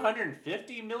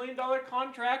 $250 million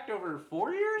contract over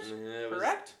 4 years, It was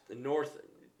correct? North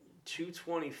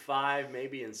 225,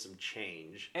 maybe, and some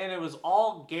change. And it was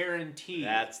all guaranteed.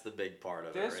 That's the big part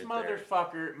of This it right there.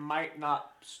 motherfucker might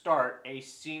not start a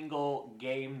single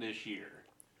game this year.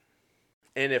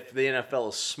 And if the NFL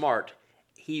is smart,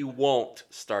 he won't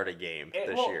start a game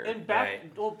this year. And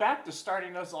back to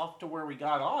starting us off to where we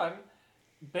got on,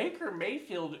 Baker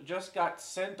Mayfield just got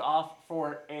sent off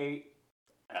for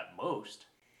at most,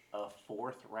 a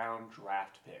 4th-round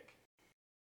draft pick.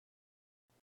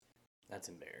 That's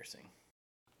embarrassing.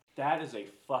 That is a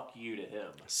fuck you to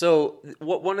him. So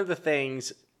one of the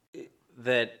things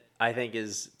that I think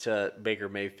is to Baker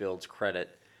Mayfield's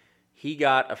credit, he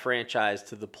got a franchise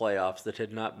to the playoffs that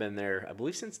had not been there, I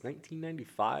believe, since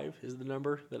 1995 is the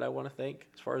number that I want to think,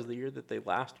 as far as the year that they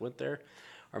last went there.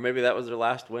 Or maybe that was their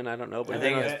last win. I don't know. But I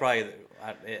think it's probably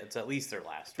it's at least their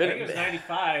last. I think it was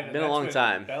 95. and been a that's long when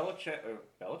time. Belichick?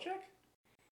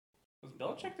 Was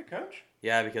Belichick the coach?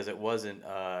 Yeah, because it wasn't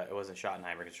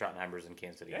Schottenheimer, because Schottenheimer's in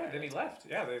Kansas City. Yeah, then he left.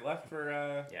 Yeah, they left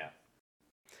for... Yeah.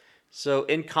 So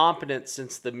incompetent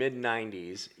since the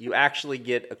mid-'90s, you actually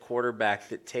get a quarterback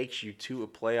that takes you to a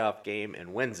playoff game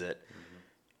and wins it,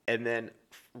 and then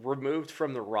removed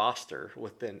from the roster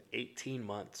within 18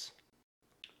 months.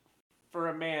 For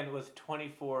a man with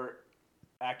 24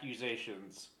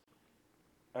 accusations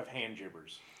of hand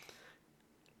jibbers.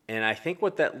 And I think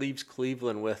what that leaves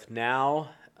Cleveland with now,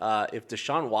 if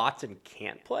Deshaun Watson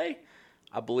can't play,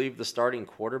 I believe the starting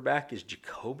quarterback is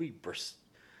Jacoby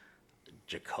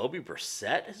Jacoby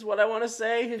Brissett is what I want to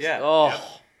say. Yeah. Oh, Yep.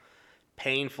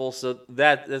 painful. So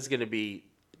that's going to be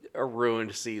a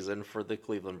ruined season for the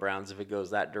Cleveland Browns if it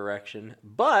goes that direction.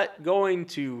 But going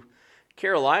to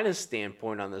Carolina's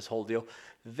standpoint on this whole deal,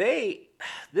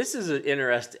 this is an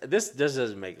interesting. This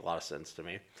doesn't make a lot of sense to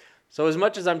me. So as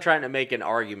much as I'm trying to make an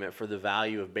argument for the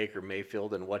value of Baker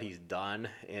Mayfield and what he's done,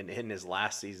 and in his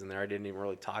last season there, I didn't even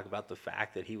really talk about the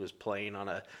fact that he was playing on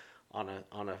a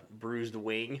bruised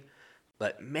wing.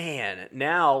 But man,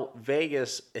 now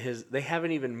Vegas they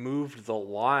haven't even moved the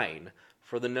line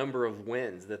for the number of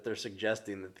wins that they're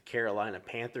suggesting that the Carolina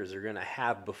Panthers are going to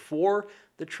have. Before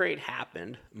the trade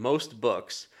happened, most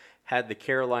books had the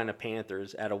Carolina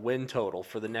Panthers at a win total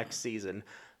for the next season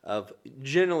of,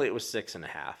 generally it was 6.5.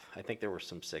 I think there were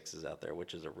some 6s out there,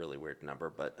 which is a really weird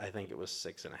number, but I think it was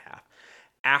 6.5.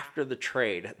 After the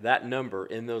trade, that number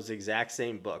in those exact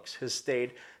same books has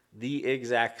stayed the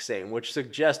exact same, which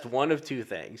suggests one of two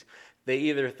things. They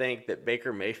either think that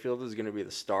Baker Mayfield is going to be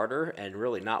the starter and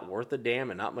really not worth a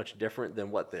damn and not much different than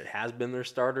what has been their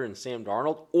starter in Sam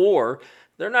Darnold, or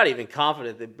they're not even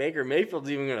confident that Baker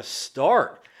Mayfield's even going to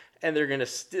start, and they're going to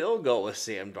still go with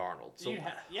Sam Darnold. So,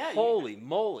 holy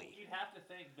moly. You'd have to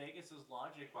think Vegas's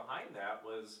logic behind that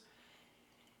was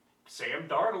Sam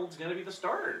Darnold's going to be the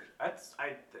starter. That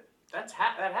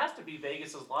has to be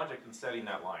Vegas's logic in setting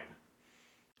that line.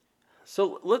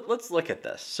 So let's look at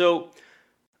this. So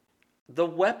the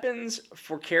weapons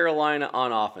for Carolina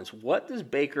on offense, what does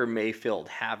Baker Mayfield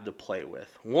have to play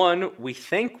with? One, we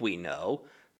think we know,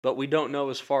 but we don't know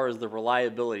as far as the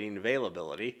reliability and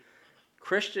availability.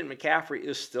 Christian McCaffrey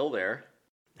is still there.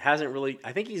 Hasn't really,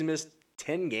 I think he's missed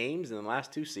 10 games in the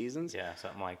last 2 seasons. Yeah,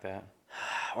 something like that.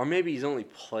 Or maybe he's only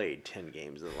played 10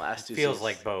 games in the last 2 seasons. Feels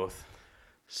like both.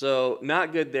 So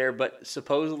not good there, but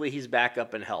supposedly he's back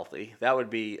up and healthy. That would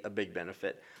be a big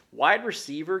benefit. Wide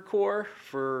receiver core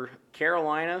for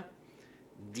Carolina,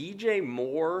 DJ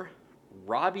Moore,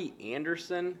 Robbie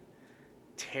Anderson,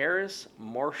 Terrace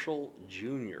Marshall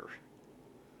Jr.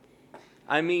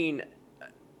 I mean,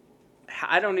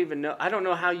 I don't even know. I don't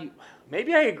know how you.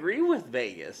 Maybe I agree with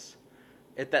Vegas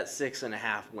at that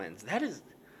 6.5 wins.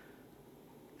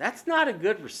 That's not a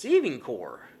good receiving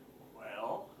core.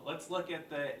 Well, let's look at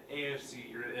the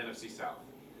AFC or NFC South.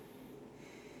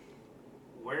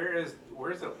 Where's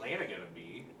Atlanta going to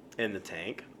be? In the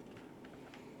tank.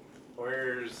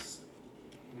 Where's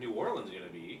New Orleans going to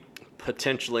be?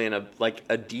 Potentially in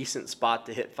a decent spot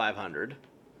to hit 500.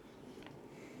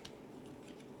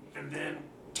 And then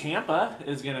Tampa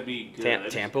is going to be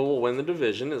good. Tampa will win the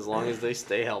division as long as they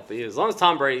stay healthy. As long as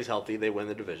Tom Brady's healthy, they win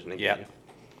the division again. Yep.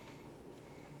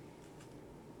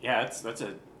 Yeah, that's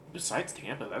a. Besides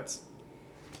Tampa, that's.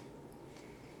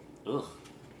 Ugh.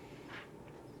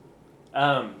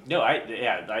 No,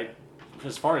 I.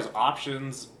 As far as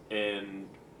options and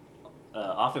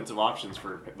offensive options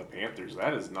for the Panthers,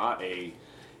 that is not a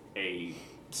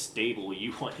stable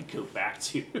you want to go back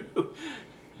to.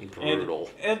 Brutal.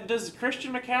 And does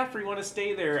Christian McCaffrey want to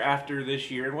stay there after this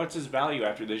year? And what's his value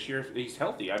after this year if he's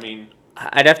healthy? I mean,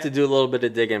 I'd have to do a little bit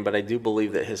of digging, but I do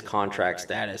believe that his contract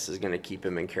status is going to keep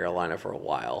him in Carolina for a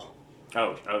while.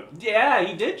 Oh, yeah,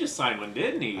 he did just sign one,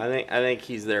 didn't he? I think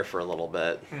he's there for a little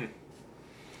bit.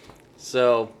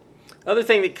 So, other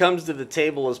thing that comes to the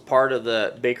table as part of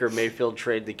the Baker Mayfield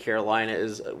trade to Carolina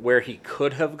is where he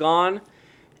could have gone,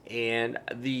 and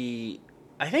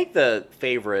I think the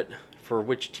favorite for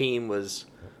which team was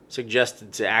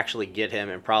suggested to actually get him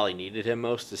and probably needed him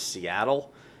most is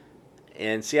Seattle.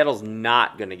 And Seattle's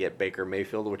not going to get Baker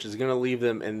Mayfield, which is going to leave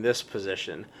them in this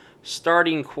position.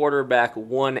 Starting quarterback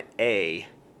 1A,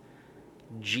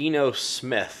 Geno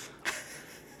Smith.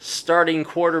 Starting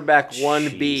quarterback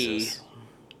 1B, Jesus.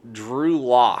 Drew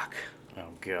Lock. Oh,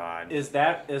 God. Is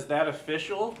that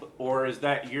official, or is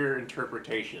that your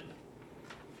interpretation?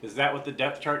 Is that what the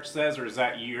depth chart says, or is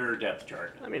that your depth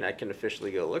chart? I mean, I can officially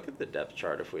go look at the depth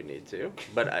chart if we need to.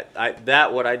 But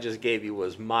that what I just gave you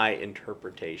was my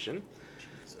interpretation.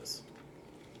 Jesus.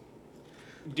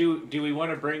 Do we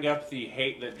want to bring up the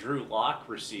hate that Drew Lock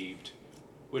received,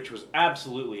 which was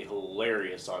absolutely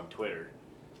hilarious on Twitter?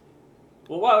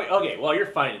 Well, while you're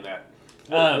finding that.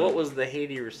 What was the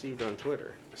hate he received on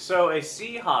Twitter? So a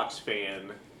Seahawks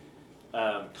fan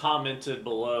commented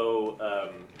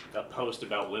below a post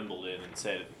about Wimbledon and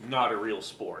said, not a real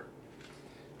sport.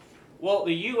 Well,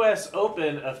 the U.S.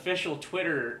 Open official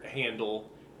Twitter handle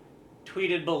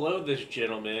tweeted below this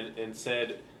gentleman and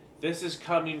said, this is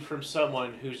coming from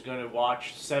someone who's going to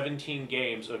watch 17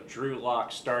 games of Drew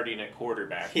Lock starting at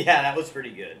quarterback. Yeah, that was pretty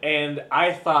good. And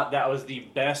I thought that was the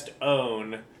best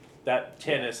own that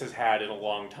tennis has had in a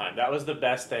long time. That was the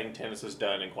best thing tennis has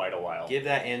done in quite a while. Give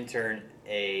that intern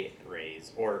a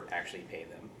raise, or actually pay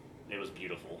them. It was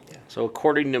beautiful. Yeah. So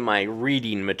according to my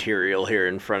reading material here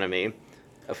in front of me,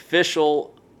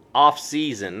 official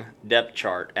off-season depth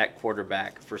chart at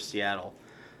quarterback for Seattle.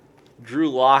 Drew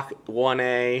Lock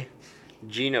 1A,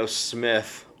 Geno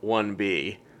Smith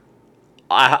 1B.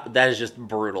 That is just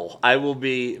brutal. I will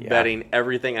be betting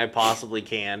everything I possibly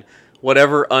can.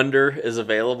 Whatever under is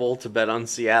available to bet on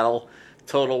Seattle.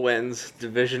 Total wins,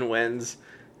 division wins,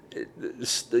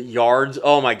 the yards.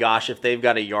 Oh my gosh, if they've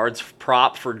got a yards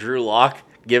prop for Drew Lock,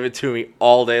 give it to me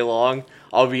all day long.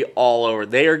 I'll be all over.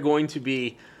 They are going to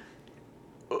be...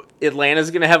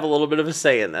 Atlanta's going to have a little bit of a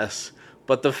say in this.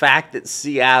 But the fact that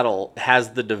Seattle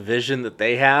has the division that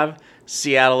they have,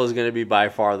 Seattle is going to be by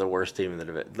far the worst team in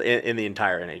the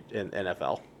entire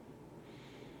NFL.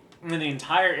 In the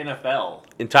entire NFL.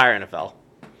 Entire NFL.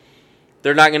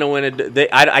 They're not going to win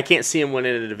I can't see them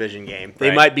winning a division game.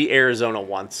 They might be Arizona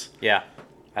once. Yeah.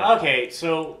 Okay,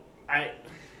 so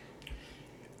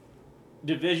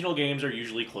divisional games are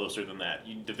usually closer than that.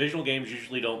 Divisional games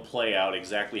usually don't play out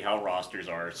exactly how rosters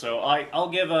are. So I'll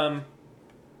give them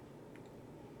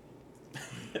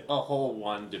a whole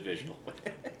one divisional win.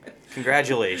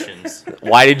 Congratulations.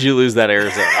 Why did you lose that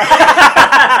Arizona?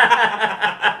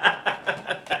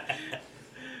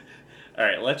 All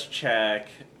right, let's check.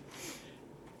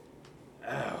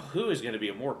 Who is going to be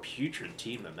a more putrid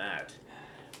team than that?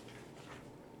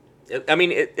 I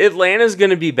mean, Atlanta's going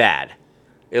to be bad.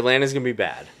 Atlanta's going to be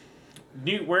bad.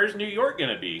 Where's New York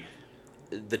going to be?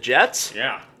 The Jets?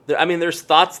 Yeah. I mean, there's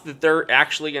thoughts that they're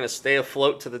actually going to stay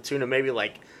afloat to the tune of maybe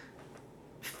like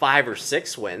 5 or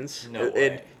 6 wins. No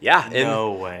way. Yeah.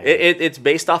 No way. It's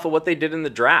based off of what they did in the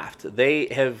draft. They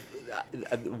have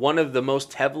one of the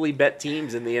most heavily bet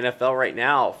teams in the NFL right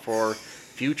now for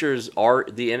futures are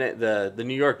the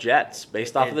New York Jets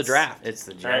based off of the draft. It's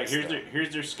the Jets. All right,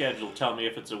 here's their schedule. Tell me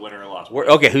if it's a win or a loss.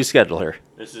 Okay, who's scheduled here?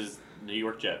 This is New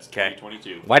York Jets, Okay.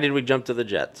 2022. Why did we jump to the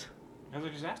Jets? Because I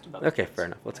just asked about Okay, fair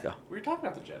enough. Let's go. We were talking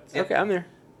about the Jets. Okay, I'm there.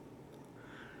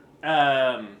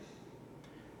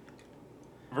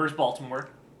 Versus Baltimore.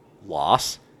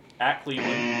 Loss. At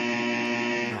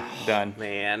Cleveland. Done.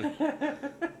 Man.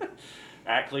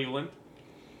 At Cleveland.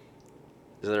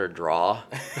 Is there a draw?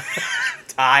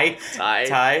 Tie.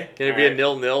 Can it be a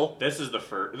 0-0? This is the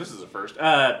first.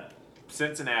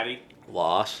 Cincinnati.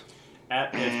 Loss.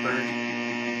 At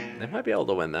Pittsburgh. They might be able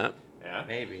to win that. Yeah.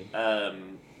 Maybe.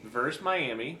 Versus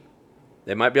Miami.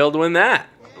 They might be able to win that.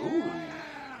 Ooh.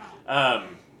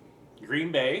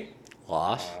 Green Bay.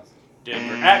 Loss.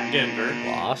 Denver. At Denver.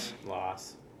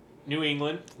 Loss. New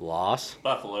England. Loss.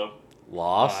 Buffalo.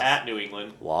 Loss. At New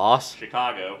England. Loss.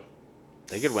 Chicago.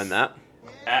 They could win that.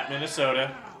 At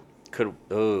Minnesota.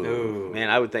 Ooh. Man,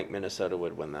 I would think Minnesota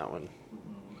would win that one.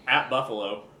 At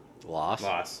Buffalo.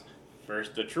 Loss.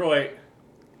 Versus Detroit.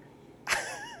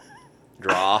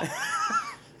 Draw.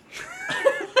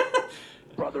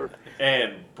 Brother.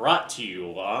 And brought to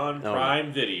you on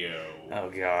Prime Video. Oh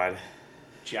God.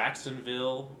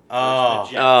 Jacksonville. Oh. versus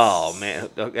the Jets. Oh man,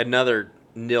 another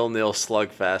 0-0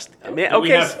 slugfest. Man, We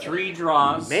have 3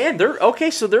 draws. Man,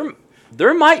 so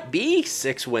there might be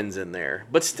 6 wins in there,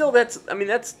 but still,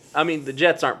 the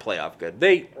Jets aren't playoff good.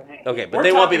 They We're won't be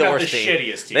talking the about worst the team.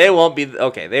 shittiest team. They won't be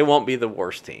They won't be the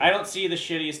worst team. I don't see the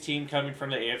shittiest team coming from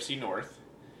the AFC North.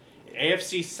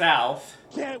 AFC South.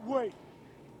 Can't wait.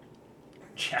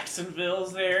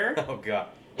 Jacksonville's there. Oh God.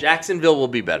 Jacksonville will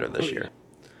be better this year.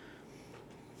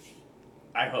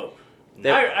 I hope.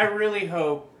 They- I really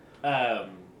hope.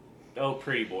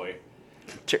 Pretty boy,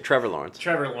 Trevor Lawrence.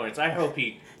 Trevor Lawrence. I hope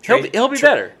He'll be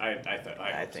better.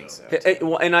 I think so.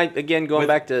 And going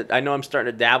back to, I know I'm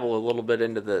starting to dabble a little bit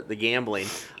into the gambling.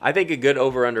 I think a good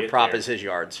over-under Get prop there. is his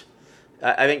yards.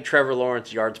 I think Trevor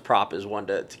Lawrence yards prop is one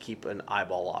to keep an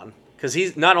eyeball on. Because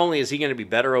he's not only is he going to be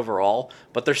better overall,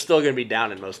 but they're still going to be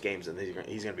down in most games, and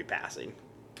he's going to be passing.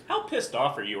 How pissed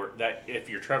off are you that if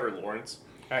you're Trevor Lawrence,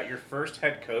 that your first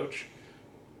head coach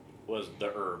was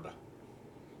the herb?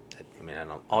 I mean, I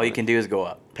don't. All you can do is go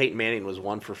up. Peyton Manning was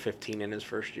 1 for 15 in his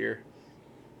first year.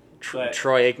 But-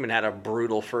 Troy Aikman had a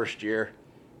brutal first year.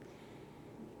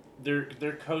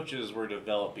 Their coaches were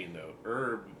developing though.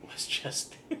 Herb was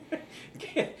just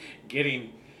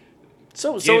getting.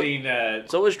 So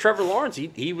was Trevor Lawrence.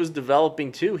 He was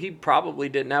developing too. He probably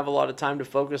didn't have a lot of time to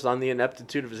focus on the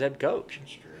ineptitude of his head coach.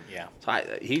 Yeah.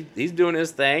 So he's doing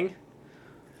his thing.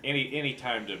 Any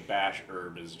time to bash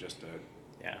Herb is just a.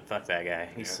 Yeah. Fuck that guy.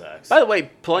 He sucks. By the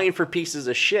way, playing for pieces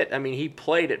of shit. I mean, he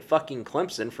played at fucking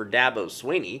Clemson for Dabo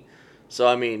Swinney. So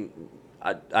I mean,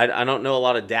 I don't know a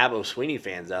lot of Dabo Swinney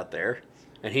fans out there.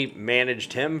 And he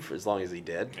managed him for as long as he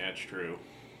did. That's true.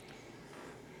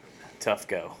 Tough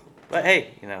go. But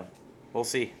hey, we'll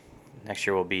see. Next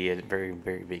year will be a very,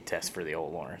 very big test for the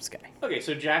old Lawrence guy. Okay,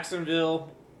 so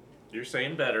Jacksonville, you're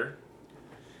saying better.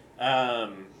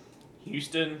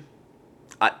 Houston.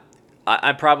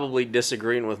 I'm probably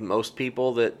disagreeing with most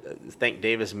people that think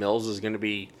Davis Mills is going to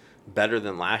be better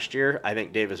than last year. I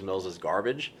think Davis Mills is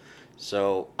garbage.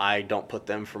 So I don't put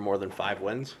them for more than 5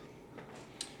 wins.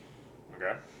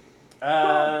 Okay.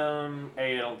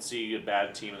 I don't see a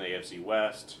bad team in the AFC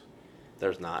West.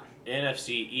 There's not.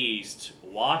 NFC East,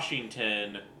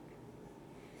 Washington.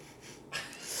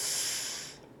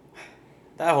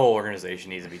 That whole organization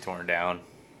needs to be torn down.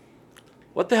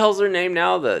 What the hell's their name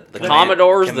now? The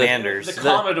Commodores? Commanders. The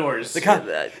Commodores.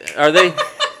 Are they?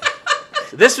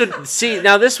 This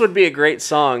would be a great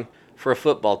song for a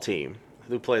football team.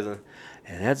 Who plays it?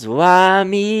 And that's why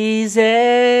I'm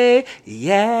easy,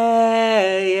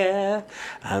 yeah.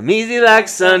 I'm easy like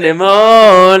Sunday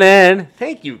morning.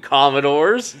 Thank you,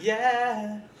 Commodores.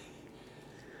 Yeah.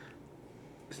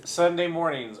 Sunday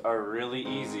mornings are really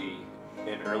easy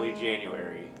in early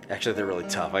January Actually, they're really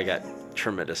tough. I got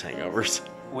tremendous hangovers.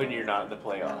 when you're not in the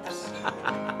playoffs.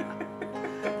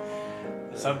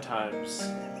 Sometimes,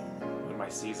 when my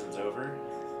season's over,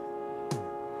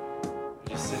 I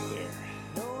just sit there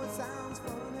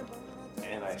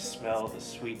and I smell the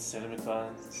sweet cinnamon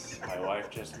buns my wife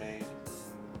just made,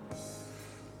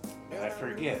 and I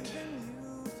forget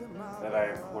that I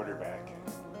am quarterback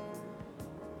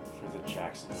for the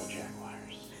Jacksonville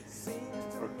Jaguars.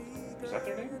 Or, is that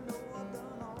their name?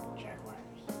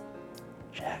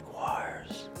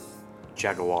 Jaguars.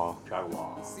 Jaguar.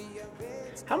 Jaguars.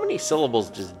 How many syllables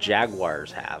does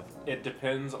Jaguars have? It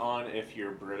depends on if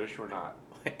you're British or not.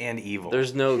 And evil.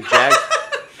 There's no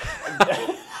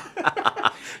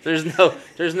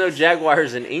There's no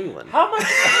Jaguars in England. How much?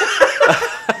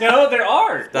 No, there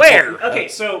are. Where? Okay,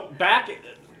 so back in.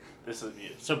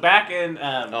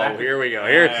 Here we go.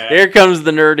 Here comes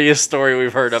the nerdiest story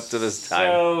we've heard up to this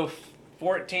time. So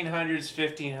 1400s,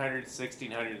 1500s,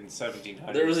 1600s, and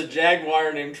 1700s. There was a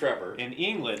Jaguar named Trevor. In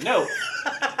England. No.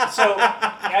 So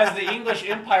as the English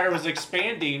Empire was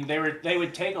expanding, they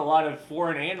would take a lot of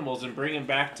foreign animals and bring them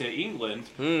back to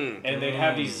England, and they'd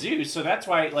have these zoos. So that's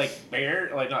why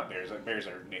bears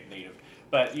are native,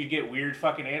 but you get weird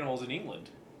fucking animals in England.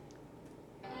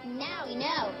 Now we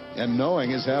know. And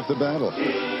knowing is half the battle.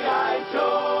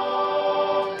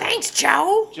 Thanks,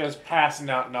 Joe. Just passing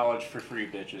out knowledge for free,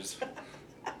 bitches.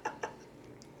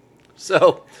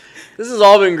 So, this has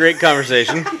all been great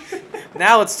conversation.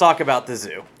 Now let's talk about the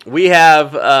zoo. We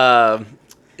have,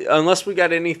 unless we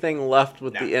got anything left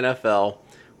with the NFL,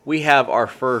 we have our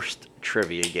first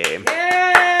trivia game.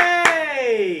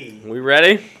 Yay! We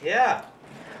ready? Yeah.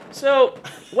 So,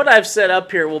 what I've set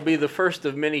up here will be the first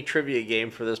of many trivia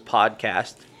games for this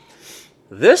podcast.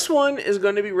 This one is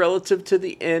going to be relative to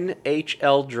the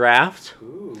NHL draft.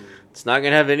 Ooh. It's not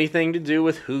going to have anything to do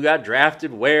with who got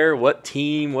drafted where, what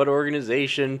team, what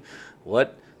organization,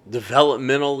 what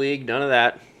developmental league, none of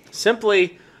that.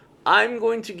 Simply, I'm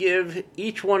going to give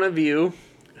each one of you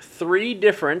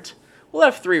we'll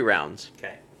have 3 rounds.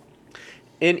 Okay.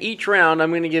 In each round, I'm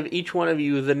going to give each one of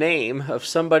you the name of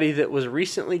somebody that was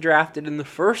recently drafted in the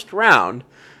first round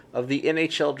of the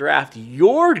NHL draft.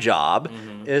 Your job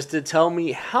is to tell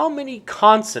me how many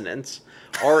consonants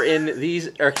are in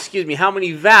how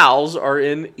many vowels are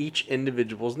in each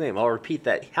individual's name. I'll repeat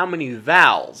that. How many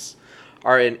vowels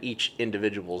are in each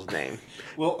individual's name?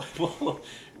 Will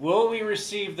we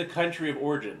receive the country of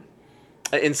origin?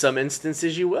 In some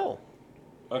instances, you will.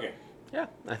 Okay. Yeah,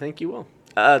 I think you will.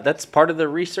 That's part of the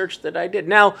research that I did.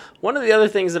 Now, one of the other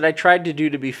things that I tried to do,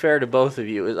 to be fair to both of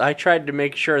you, is I tried to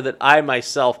make sure that I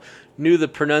myself knew the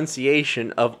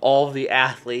pronunciation of all the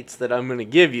athletes that I'm going to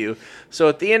give you. So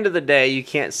at the end of the day, you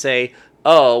can't say,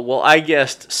 oh, well, I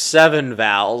guessed 7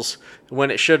 vowels when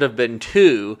it should have been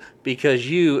 2 because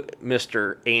you,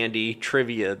 Mr. Andy,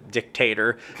 trivia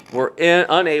dictator, were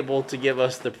unable to give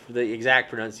us the exact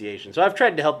pronunciation. So I've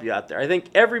tried to help you out there. I think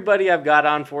everybody I've got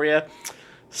on for you,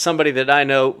 somebody that I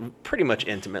know pretty much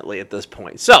intimately at this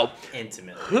point. So,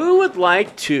 Intimately. who would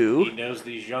like to... He knows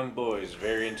these young boys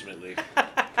very intimately.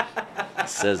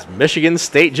 Says Michigan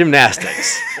State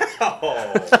Gymnastics.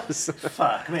 Oh.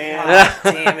 Fuck, man. God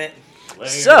damn it.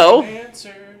 So-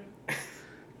 Answer.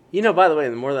 You know, by the way,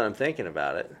 the more that I'm thinking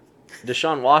about it,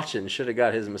 Deshaun Watson should have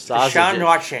got his massage. Deshaun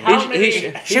Watson. How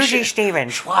many- Susie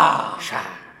Stevens.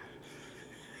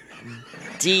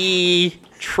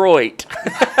 Detroit.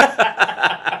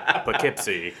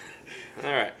 Poughkeepsie.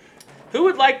 All right. Who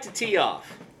would like to tee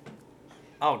off?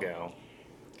 I'll go.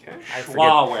 Okay.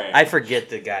 Huawei. I forget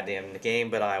the goddamn game,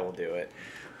 but I will do it.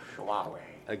 Huawei.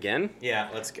 Again, Yeah,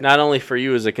 let's go. not only for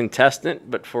you as a contestant,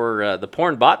 but for the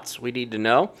porn bots, we need to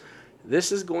know.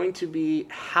 This is going to be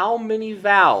how many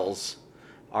vowels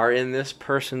are in this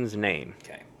person's name.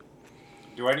 Okay.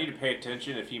 Do I need to pay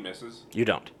attention if he misses? You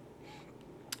don't.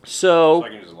 So So, I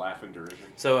can just laugh in derision.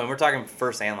 So, and we're talking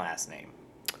first and last name,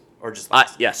 or just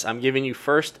last. yes, I'm giving you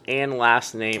first and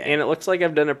last name, Okay. and it looks like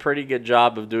I've done a pretty good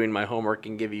job of doing my homework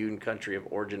and give you in country of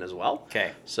origin as well.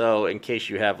 Okay. So, in case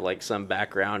you have like some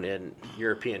background in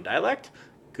European dialect,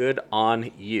 good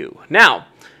on you. Now,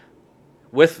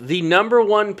 with the number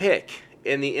 1 pick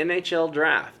in the NHL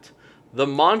draft, the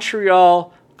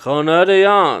Montreal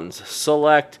Canadiens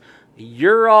select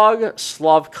Juraj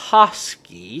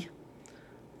Slafkovsky,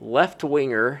 left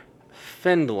winger,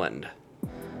 Finland.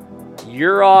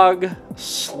 Juraj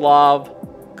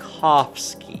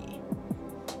Slafkovsky.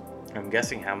 I'm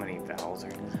guessing how many vowels are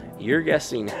in his name. You're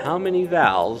guessing how many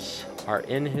vowels are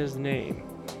in his name?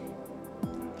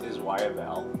 Is Y a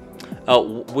vowel?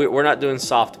 Oh, we're not doing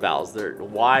soft vowels.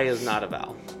 Y is not a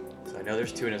vowel. So I know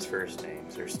there's 2 in his first name.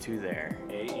 So there's 2 there.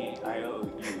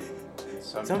 A-E-I-O-U.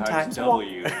 Sometimes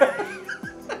W.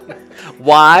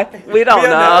 Why? We don't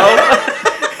know.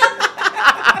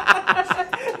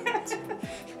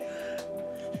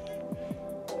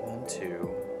 1, 2.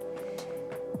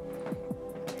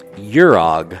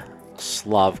 Juraj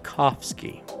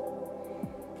Slafkovsky.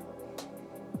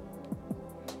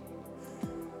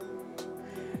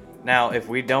 Now, if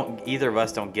either of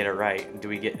us don't get it right, do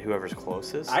we get whoever's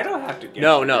closest? I don't have to guess.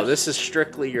 No, yours. this is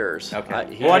strictly yours.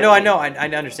 Okay. He- Well, I know. I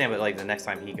understand, but like the next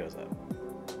time he goes up,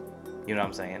 you know what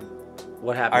I'm saying?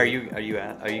 What happened? Are you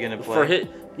gonna play?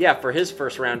 for his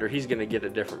first rounder, he's gonna get a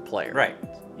different player. Right.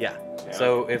 Yeah. Yeah.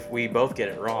 So if we both get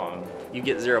it wrong, You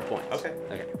get 0 points. Okay.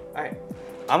 Okay. all right.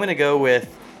 I'm gonna go with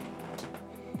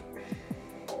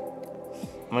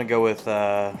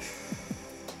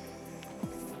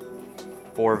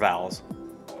 4 vowels.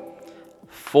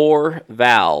 4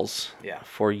 vowels. Yeah.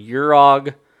 For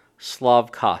Juraj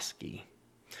Slafkovsky.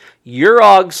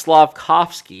 Juraj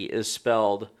Slafkovsky is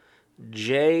spelled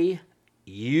Juraj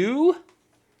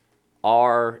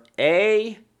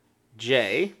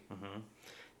Slafkovsky.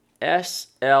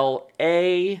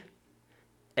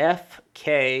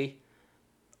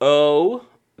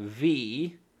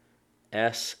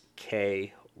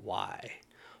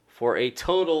 For a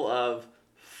total of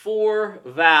 4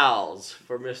 vowels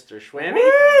for Mr. Schwammy.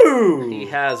 Woo! He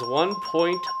has 1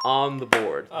 point on the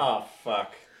board. Oh,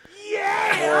 fuck.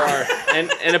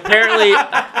 And apparently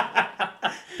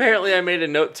I made a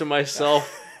note to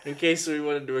myself in case we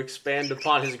wanted to expand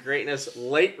upon his greatness.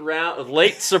 Late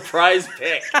surprise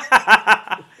pick.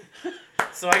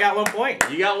 So I got 1 point.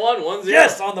 You got 1-0.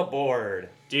 Yes, on the board.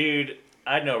 Dude,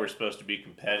 I know we're supposed to be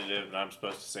competitive, and I'm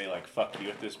supposed to say, like, fuck you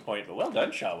at this point, but well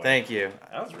done, Shawway. Thank you.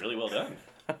 That was really well done.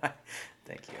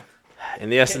 Thank you. In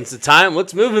the essence of time,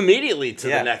 let's move immediately to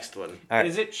Yeah. the next one. All right.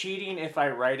 Is it cheating if I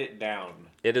write it down?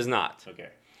 It is not. Okay.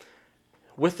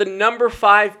 With the number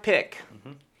 5 pick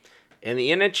in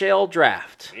the NHL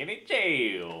draft, In a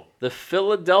jail. the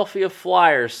Philadelphia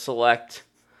Flyers select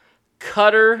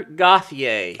Cutter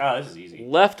Gauthier, Oh, this is easy.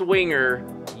 left winger,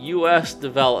 U.S.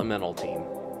 developmental team.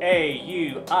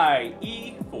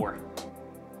 A-U-I-E 4.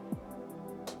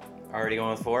 Already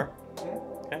going with 4?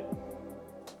 Okay.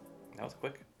 That was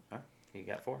quick. All right. You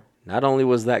got 4. Not only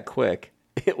was that quick,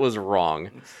 it was wrong.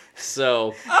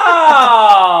 So,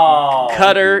 Oh!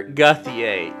 Cutter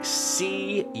Gauthier,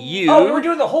 C-U. Oh, we were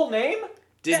doing the whole name?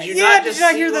 Did you Yeah, not did just you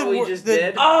not see hear what the we wor- just the-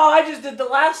 did? Oh, I just did the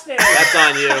last name. That's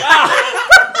on you.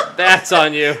 That's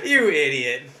on you. You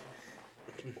idiot.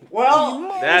 Well,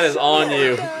 That is on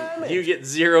you. You get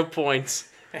 0 points.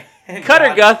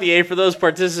 Cutter Gauthier, for those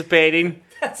participating.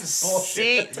 that's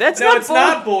bullshit. See, that's No, not it's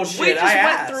not bullshit. We just I went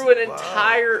asked. through an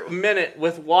entire minute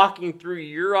with walking through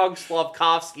Juraj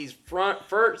Slafkovsky's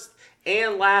first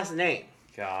and last name.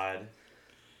 God.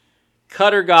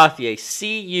 Cutter Gauthier,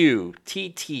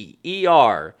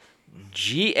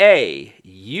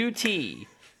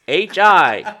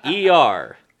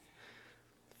 Cuttergauthier.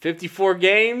 54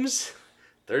 games,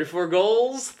 34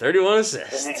 goals, 31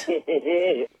 assists.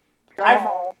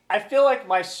 I feel like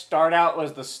my start out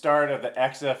was the start of the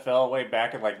XFL way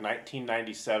back in like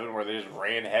 1997 where they just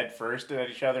ran head first at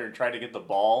each other and tried to get the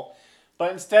ball.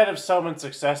 But instead of someone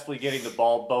successfully getting the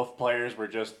ball, both players were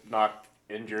just knocked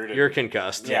injured. And, You're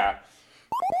concussed. yeah.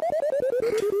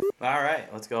 All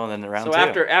right. Let's go on then to round So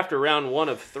 2. after round 1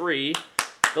 of 3,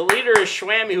 the leader is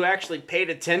Schwammy, who actually paid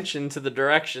attention to the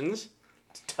directions.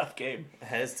 Tough game.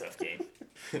 That is a tough game.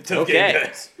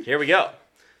 Okay, here we go.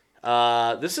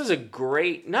 This is a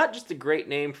great, not just a great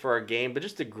name for our game, but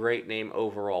just a great name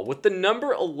overall. With the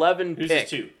number 11 Who's pick.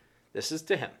 this to? This is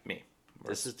to him. Me.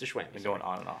 This is to Schwammy. Been going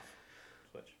on and off.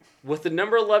 Switch. With the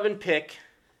number 11 pick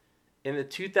in the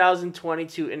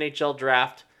 2022 NHL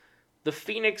Draft, the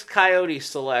Phoenix Coyotes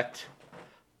select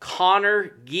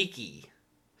Connor Geeky,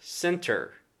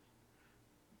 center.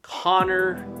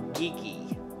 Connor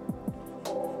Geeky.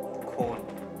 Cool.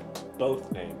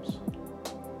 Both names.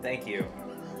 Thank you.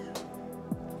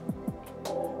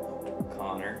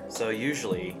 Connor. So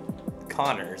usually,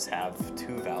 Connors have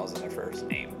 2 vowels in their first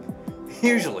name.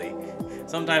 Usually.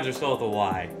 Sometimes they're spelled with a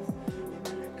Y.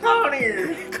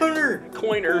 Connor. Connor.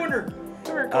 Coiner.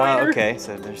 Coiner. Okay,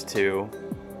 so there's 2.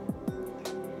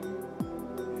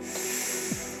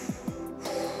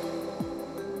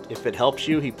 If it helps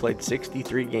you, he played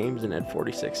 63 games and had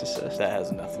 46 assists. That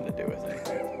has nothing to do with it.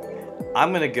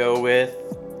 I'm gonna go with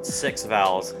 6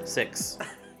 vowels. 6.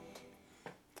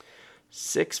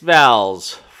 6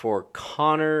 vowels for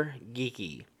Connor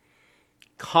Geeky.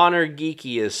 Connor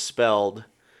Geeky is spelled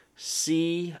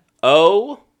CONORGEEKIE.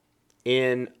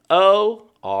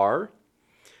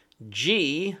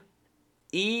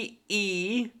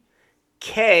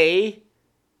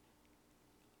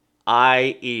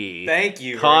 Thank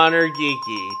you. Connor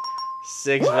Geeky.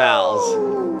 6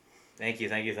 vowels. Thank you.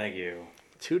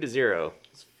 2-0.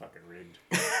 It's fucking rigged.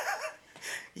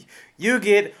 You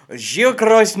get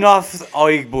Zhilkrosnov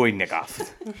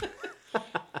Oigbojnikov.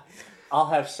 I'll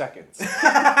have seconds.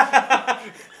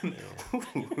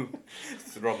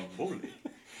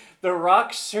 The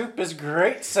rock soup is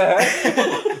great, sir.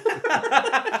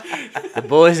 The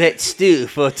boys ate stew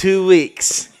for 2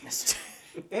 weeks.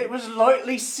 It was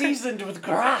lightly seasoned with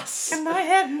grass. And I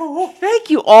had more.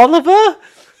 Thank you, Oliver. All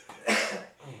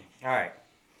right.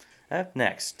 Up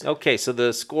next. Okay, so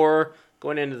the score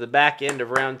going into the back end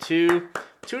of round 2,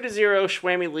 2-0,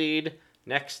 Schwammy lead.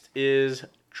 Next is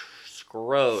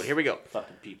Scrode. Here we go.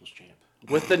 Fucking people's champ.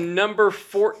 With the number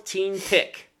 14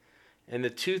 pick in the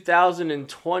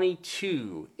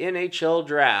 2022 NHL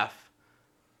Draft,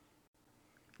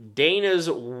 Dana's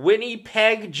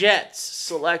Winnipeg Jets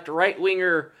select right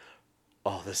winger.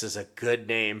 Oh, this is a good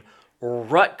name.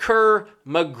 Rutger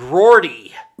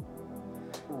McGroarty.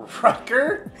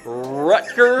 Rucker?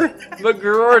 Rutger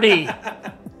McGroarty.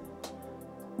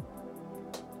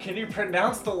 Can you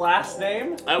pronounce the last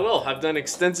name? I will. I've done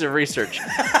extensive research.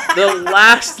 The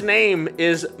last name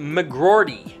is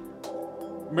McGroarty.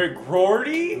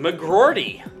 McGroarty?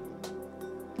 McGroarty.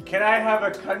 Can I have a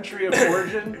country of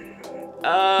origin?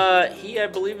 He, I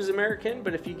believe, is American,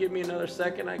 but if you give me another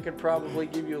second, I could probably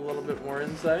give you a little bit more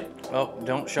insight. Well,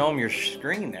 don't show him your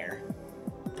screen there.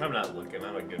 I'm not looking.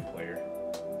 I'm a good player.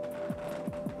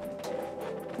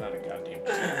 Not a goddamn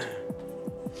chance.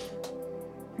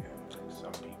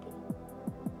 Some people.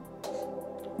 I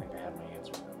think I have my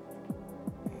answer.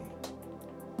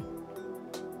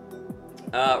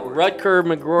 Rutger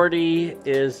McGroarty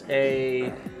is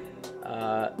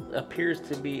appears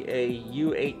to be a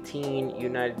U18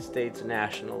 United States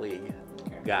National League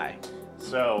guy.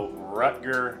 So,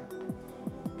 Rutger.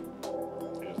 I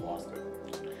just lost it.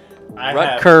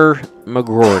 Rutger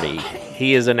McGroarty.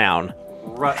 He is a noun.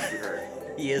 Rutger.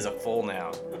 He is a full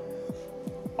noun.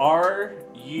 RUTGER.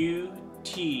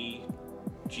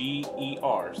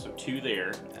 So 2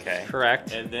 there. Okay.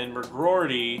 Correct. And then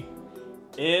McGroarty.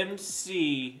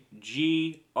 McGroarty.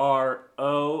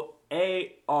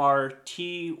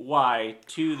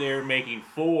 2 there, making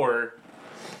 4.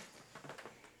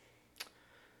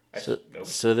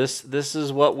 So this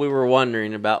is what we were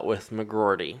wondering about with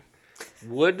McGroarty.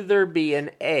 Would there be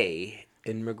an A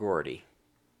in McGroarty?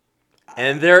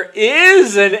 And there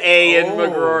is an A in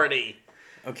McGroarty.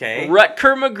 Okay.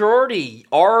 Rutger McGroarty.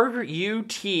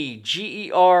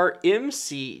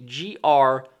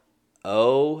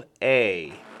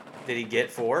 RUTGERMCGROA. Did he get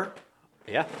 4?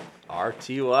 Yeah.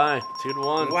 RTY.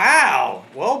 2-1. Wow.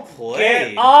 Well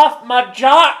played. Get off my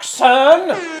jock, son!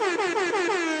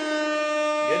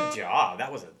 Good job. That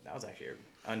was actually an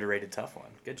underrated tough one.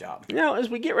 Good job. Now, as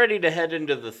we get ready to head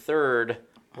into the third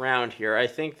round here, I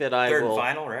think that I Third will... and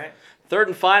final, right? Third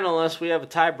and final, unless we have a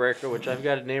tiebreaker, which I've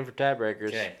got a name for tiebreakers.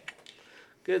 Okay.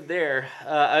 Good there.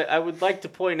 I would like to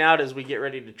point out as we get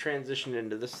ready to transition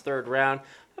into this third round,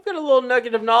 I've got a little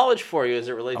nugget of knowledge for you as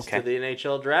it relates to the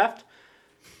NHL draft.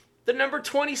 The number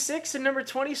 26 and number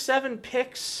 27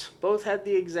 picks both had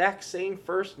the exact same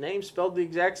first name, spelled the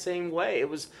exact same way. It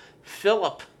was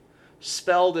Philip,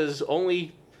 spelled as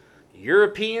only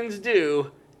Europeans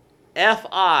do,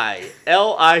 F-I-L-I-P.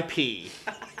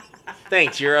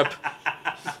 Thanks, Europe.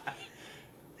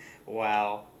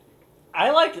 Wow.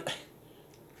 I like...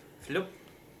 Flip.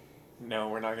 No,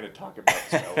 we're not going to talk about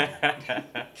spelling.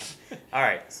 All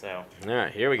right, so All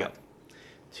right, here we go.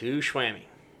 To Schwammy.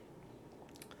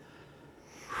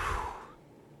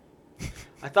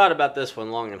 I thought about this one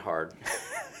long and hard.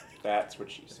 That's what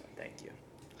she said. thank you.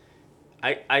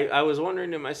 I was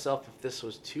wondering to myself if this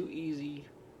was too easy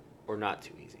or not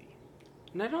too easy.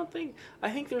 And I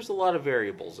think there's a lot of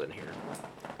variables in here.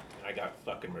 I got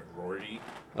fucking McRory.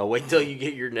 Oh, wait till you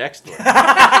get your next one.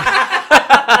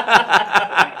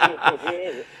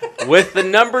 With the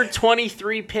number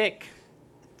 23 pick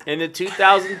in the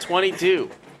 2022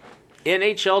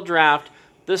 NHL Draft,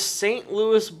 the St.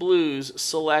 Louis Blues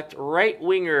select right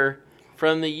winger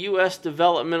from the U.S.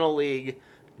 Developmental League,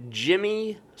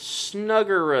 Jimmy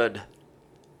Snuggerud.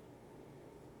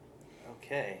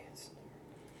 Okay.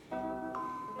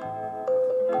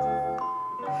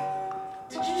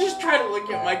 Did you just try to look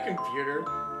at my computer?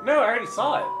 No, I already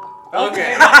saw it.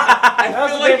 Okay. That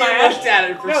was I feel the like name I you looked asked.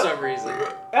 at it for No. some reason.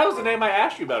 That was the name I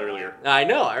asked you about earlier. I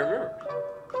know, I remember.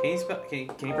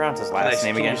 Can you pronounce his last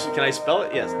name again? Can I spell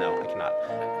it? Yes, no, I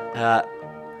cannot.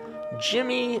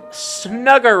 Jimmy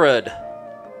Snuggerud.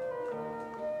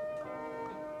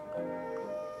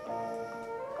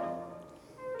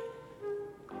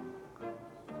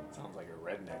 Sounds like a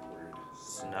redneck word.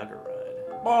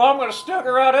 Snuggerud. Well, I'm going to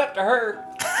snugger right up to her.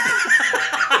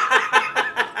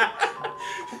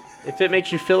 If it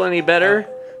makes you feel any better,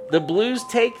 the Blues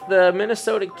take the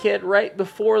Minnesota kid right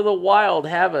before the Wild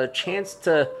have a chance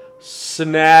to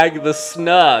snag the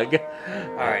snug.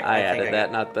 All right. I think added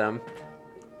that, not them.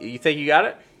 You think you got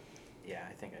it? Yeah,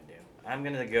 I think I do. I'm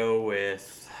gonna go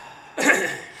with.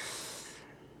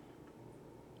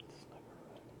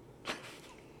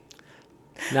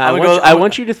 Now, I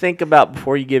want you to think about,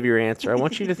 before you give your answer, I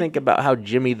want you to think about how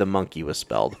Jimmy the Monkey was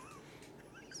spelled.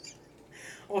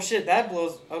 Well, shit, that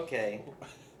blows. Okay.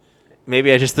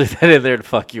 Maybe I just threw that in there to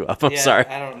fuck you up. I'm sorry.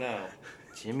 I don't know.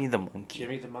 Jimmy the Monkey.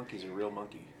 Jimmy the Monkey's a real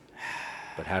monkey.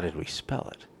 But how did we spell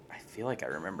it? I feel like I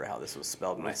remember how this was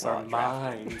spelled when I With saw our it.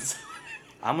 minds.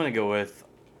 I'm gonna go with.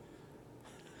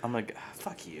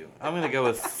 Fuck you. I'm gonna go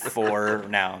with four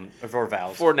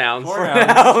vowels. Four nouns. Four Four nouns.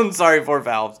 nouns. Sorry, four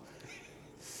valves.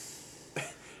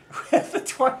 With the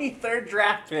 23rd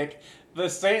draft pick, the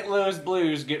St. Louis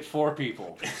Blues get 4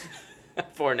 people.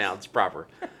 Four nouns, proper.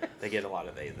 They get a lot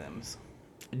of they/thems.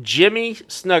 Jimmy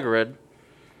Snuggerud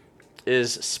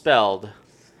is spelled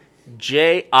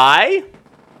Jimmy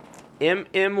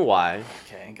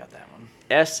Okay, got that one.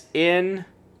 Snuggerud.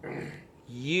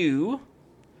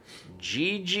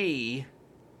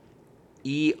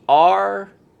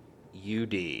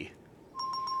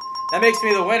 That makes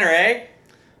me the winner, eh?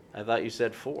 I thought you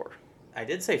said 4. I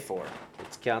did say 4.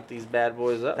 Let's count these bad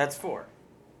boys up. That's 4.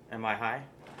 Am I high?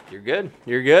 You're good.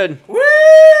 You're good. Woo!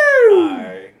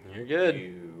 You're good.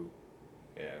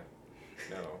 Yeah.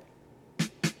 No.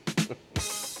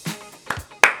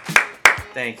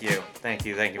 Thank you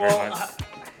very much.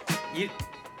 You,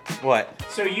 what?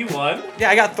 So you won? Yeah,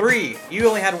 I got 3. You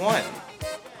only had 1.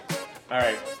 All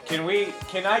right. Can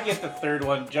I get the third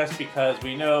one just because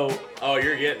we know Oh,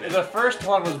 you're getting the first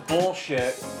one was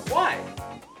bullshit? Why?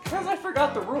 Because I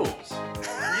forgot the rules. You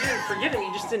didn't forget them.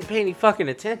 You just didn't pay any fucking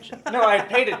attention. No, I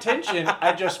paid attention.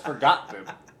 I just forgot them.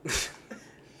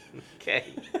 Okay.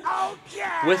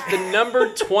 With the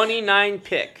number 29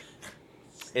 pick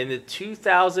in the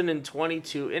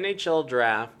 2022 NHL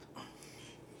Draft,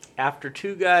 after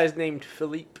 2 guys named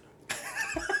Philippe,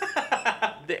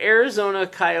 the Arizona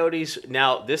Coyotes.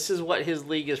 Now, this is what his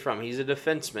league is from. He's a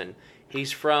defenseman.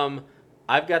 He's from.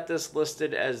 I've got this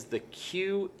listed as the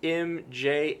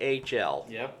QMJHL.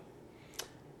 Yep.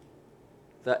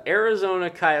 The Arizona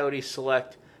Coyotes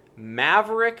select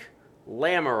Maverick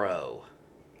Lamoureux.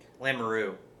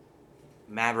 Lamoureux.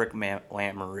 Maverick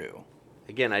Lamoureux.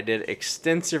 Again, I did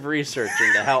extensive research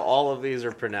into how all of these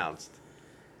are pronounced.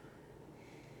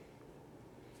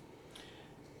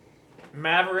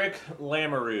 Maverick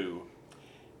Lamoureux.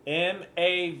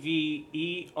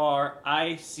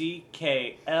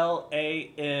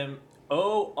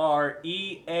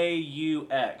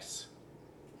 MaverickLamoureux.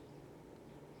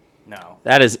 No.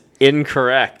 That is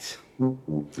incorrect.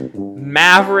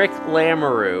 Maverick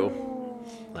Lamoureux.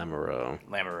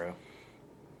 Lamoureux.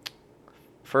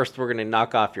 First, we're going to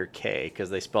knock off your K because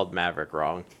they spelled Maverick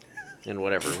wrong in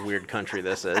whatever weird country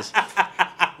this is.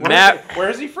 Where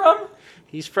is he from?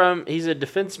 He's a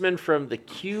defenseman from the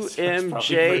He's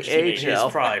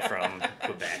QMJHL. probably from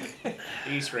Quebec.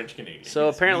 He's French Canadian. So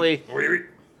apparently,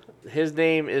 his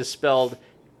name is spelled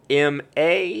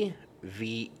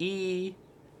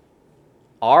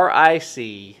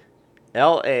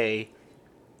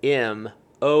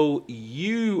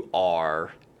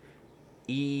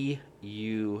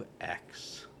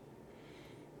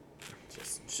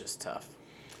It's just tough.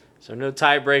 So no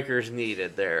tiebreakers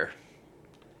needed there.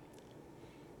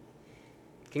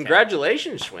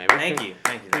 Congratulations, Schwammer. Thank you.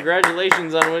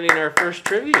 Congratulations on winning our first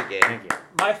trivia game. Thank you.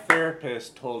 My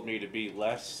therapist told me to be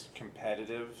less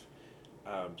competitive,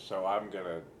 so I'm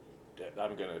gonna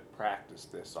practice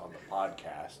this on the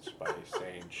podcast by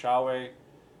saying, Shawe,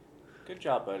 good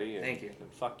job, buddy. And, Thank you.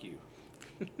 And fuck you.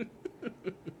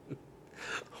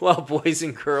 Well, boys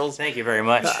and girls, Thank you very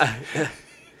much.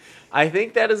 I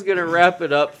think that is going to wrap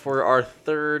it up for our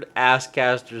third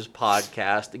Asscasters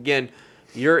podcast. Again,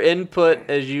 your input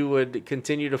as you would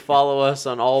continue to follow us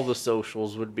on all the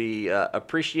socials would be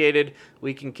appreciated.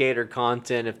 We can cater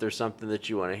content if there's something that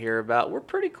you want to hear about. We're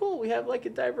pretty cool. We have like a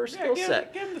diverse skill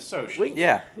set. Give him the social.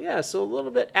 Yeah. Yeah, so a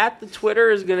little bit at the Twitter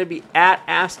is going to be at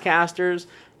Asscasters,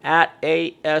 at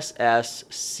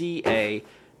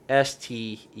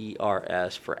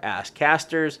ASSCASTERS for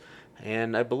Asscasters.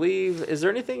 And I believe, is there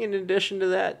anything in addition to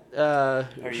that? Our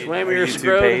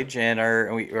YouTube page, and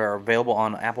we are available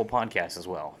on Apple Podcasts as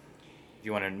well. If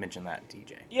you want to mention that,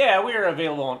 TJ. Yeah, we are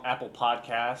available on Apple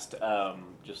Podcast.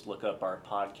 Just look up our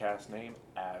podcast name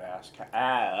at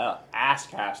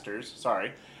Asscasters.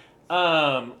 Sorry.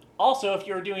 Also, if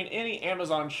you're doing any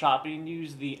Amazon shopping,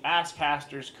 use the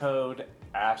Asscasters code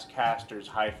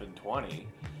Asscasters-20.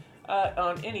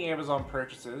 On any Amazon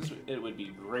purchases, it would be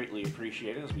greatly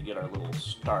appreciated as we get our little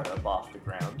startup off the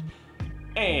ground.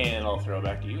 And I'll throw it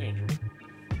back to you, Andrew.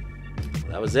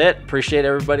 That was it. Appreciate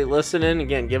everybody listening.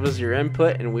 Again, give us your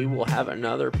input, and we will have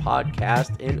another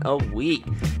podcast in a week.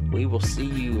 We will see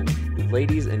you,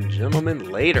 ladies and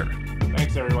gentlemen, later.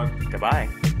 Thanks, everyone. Goodbye.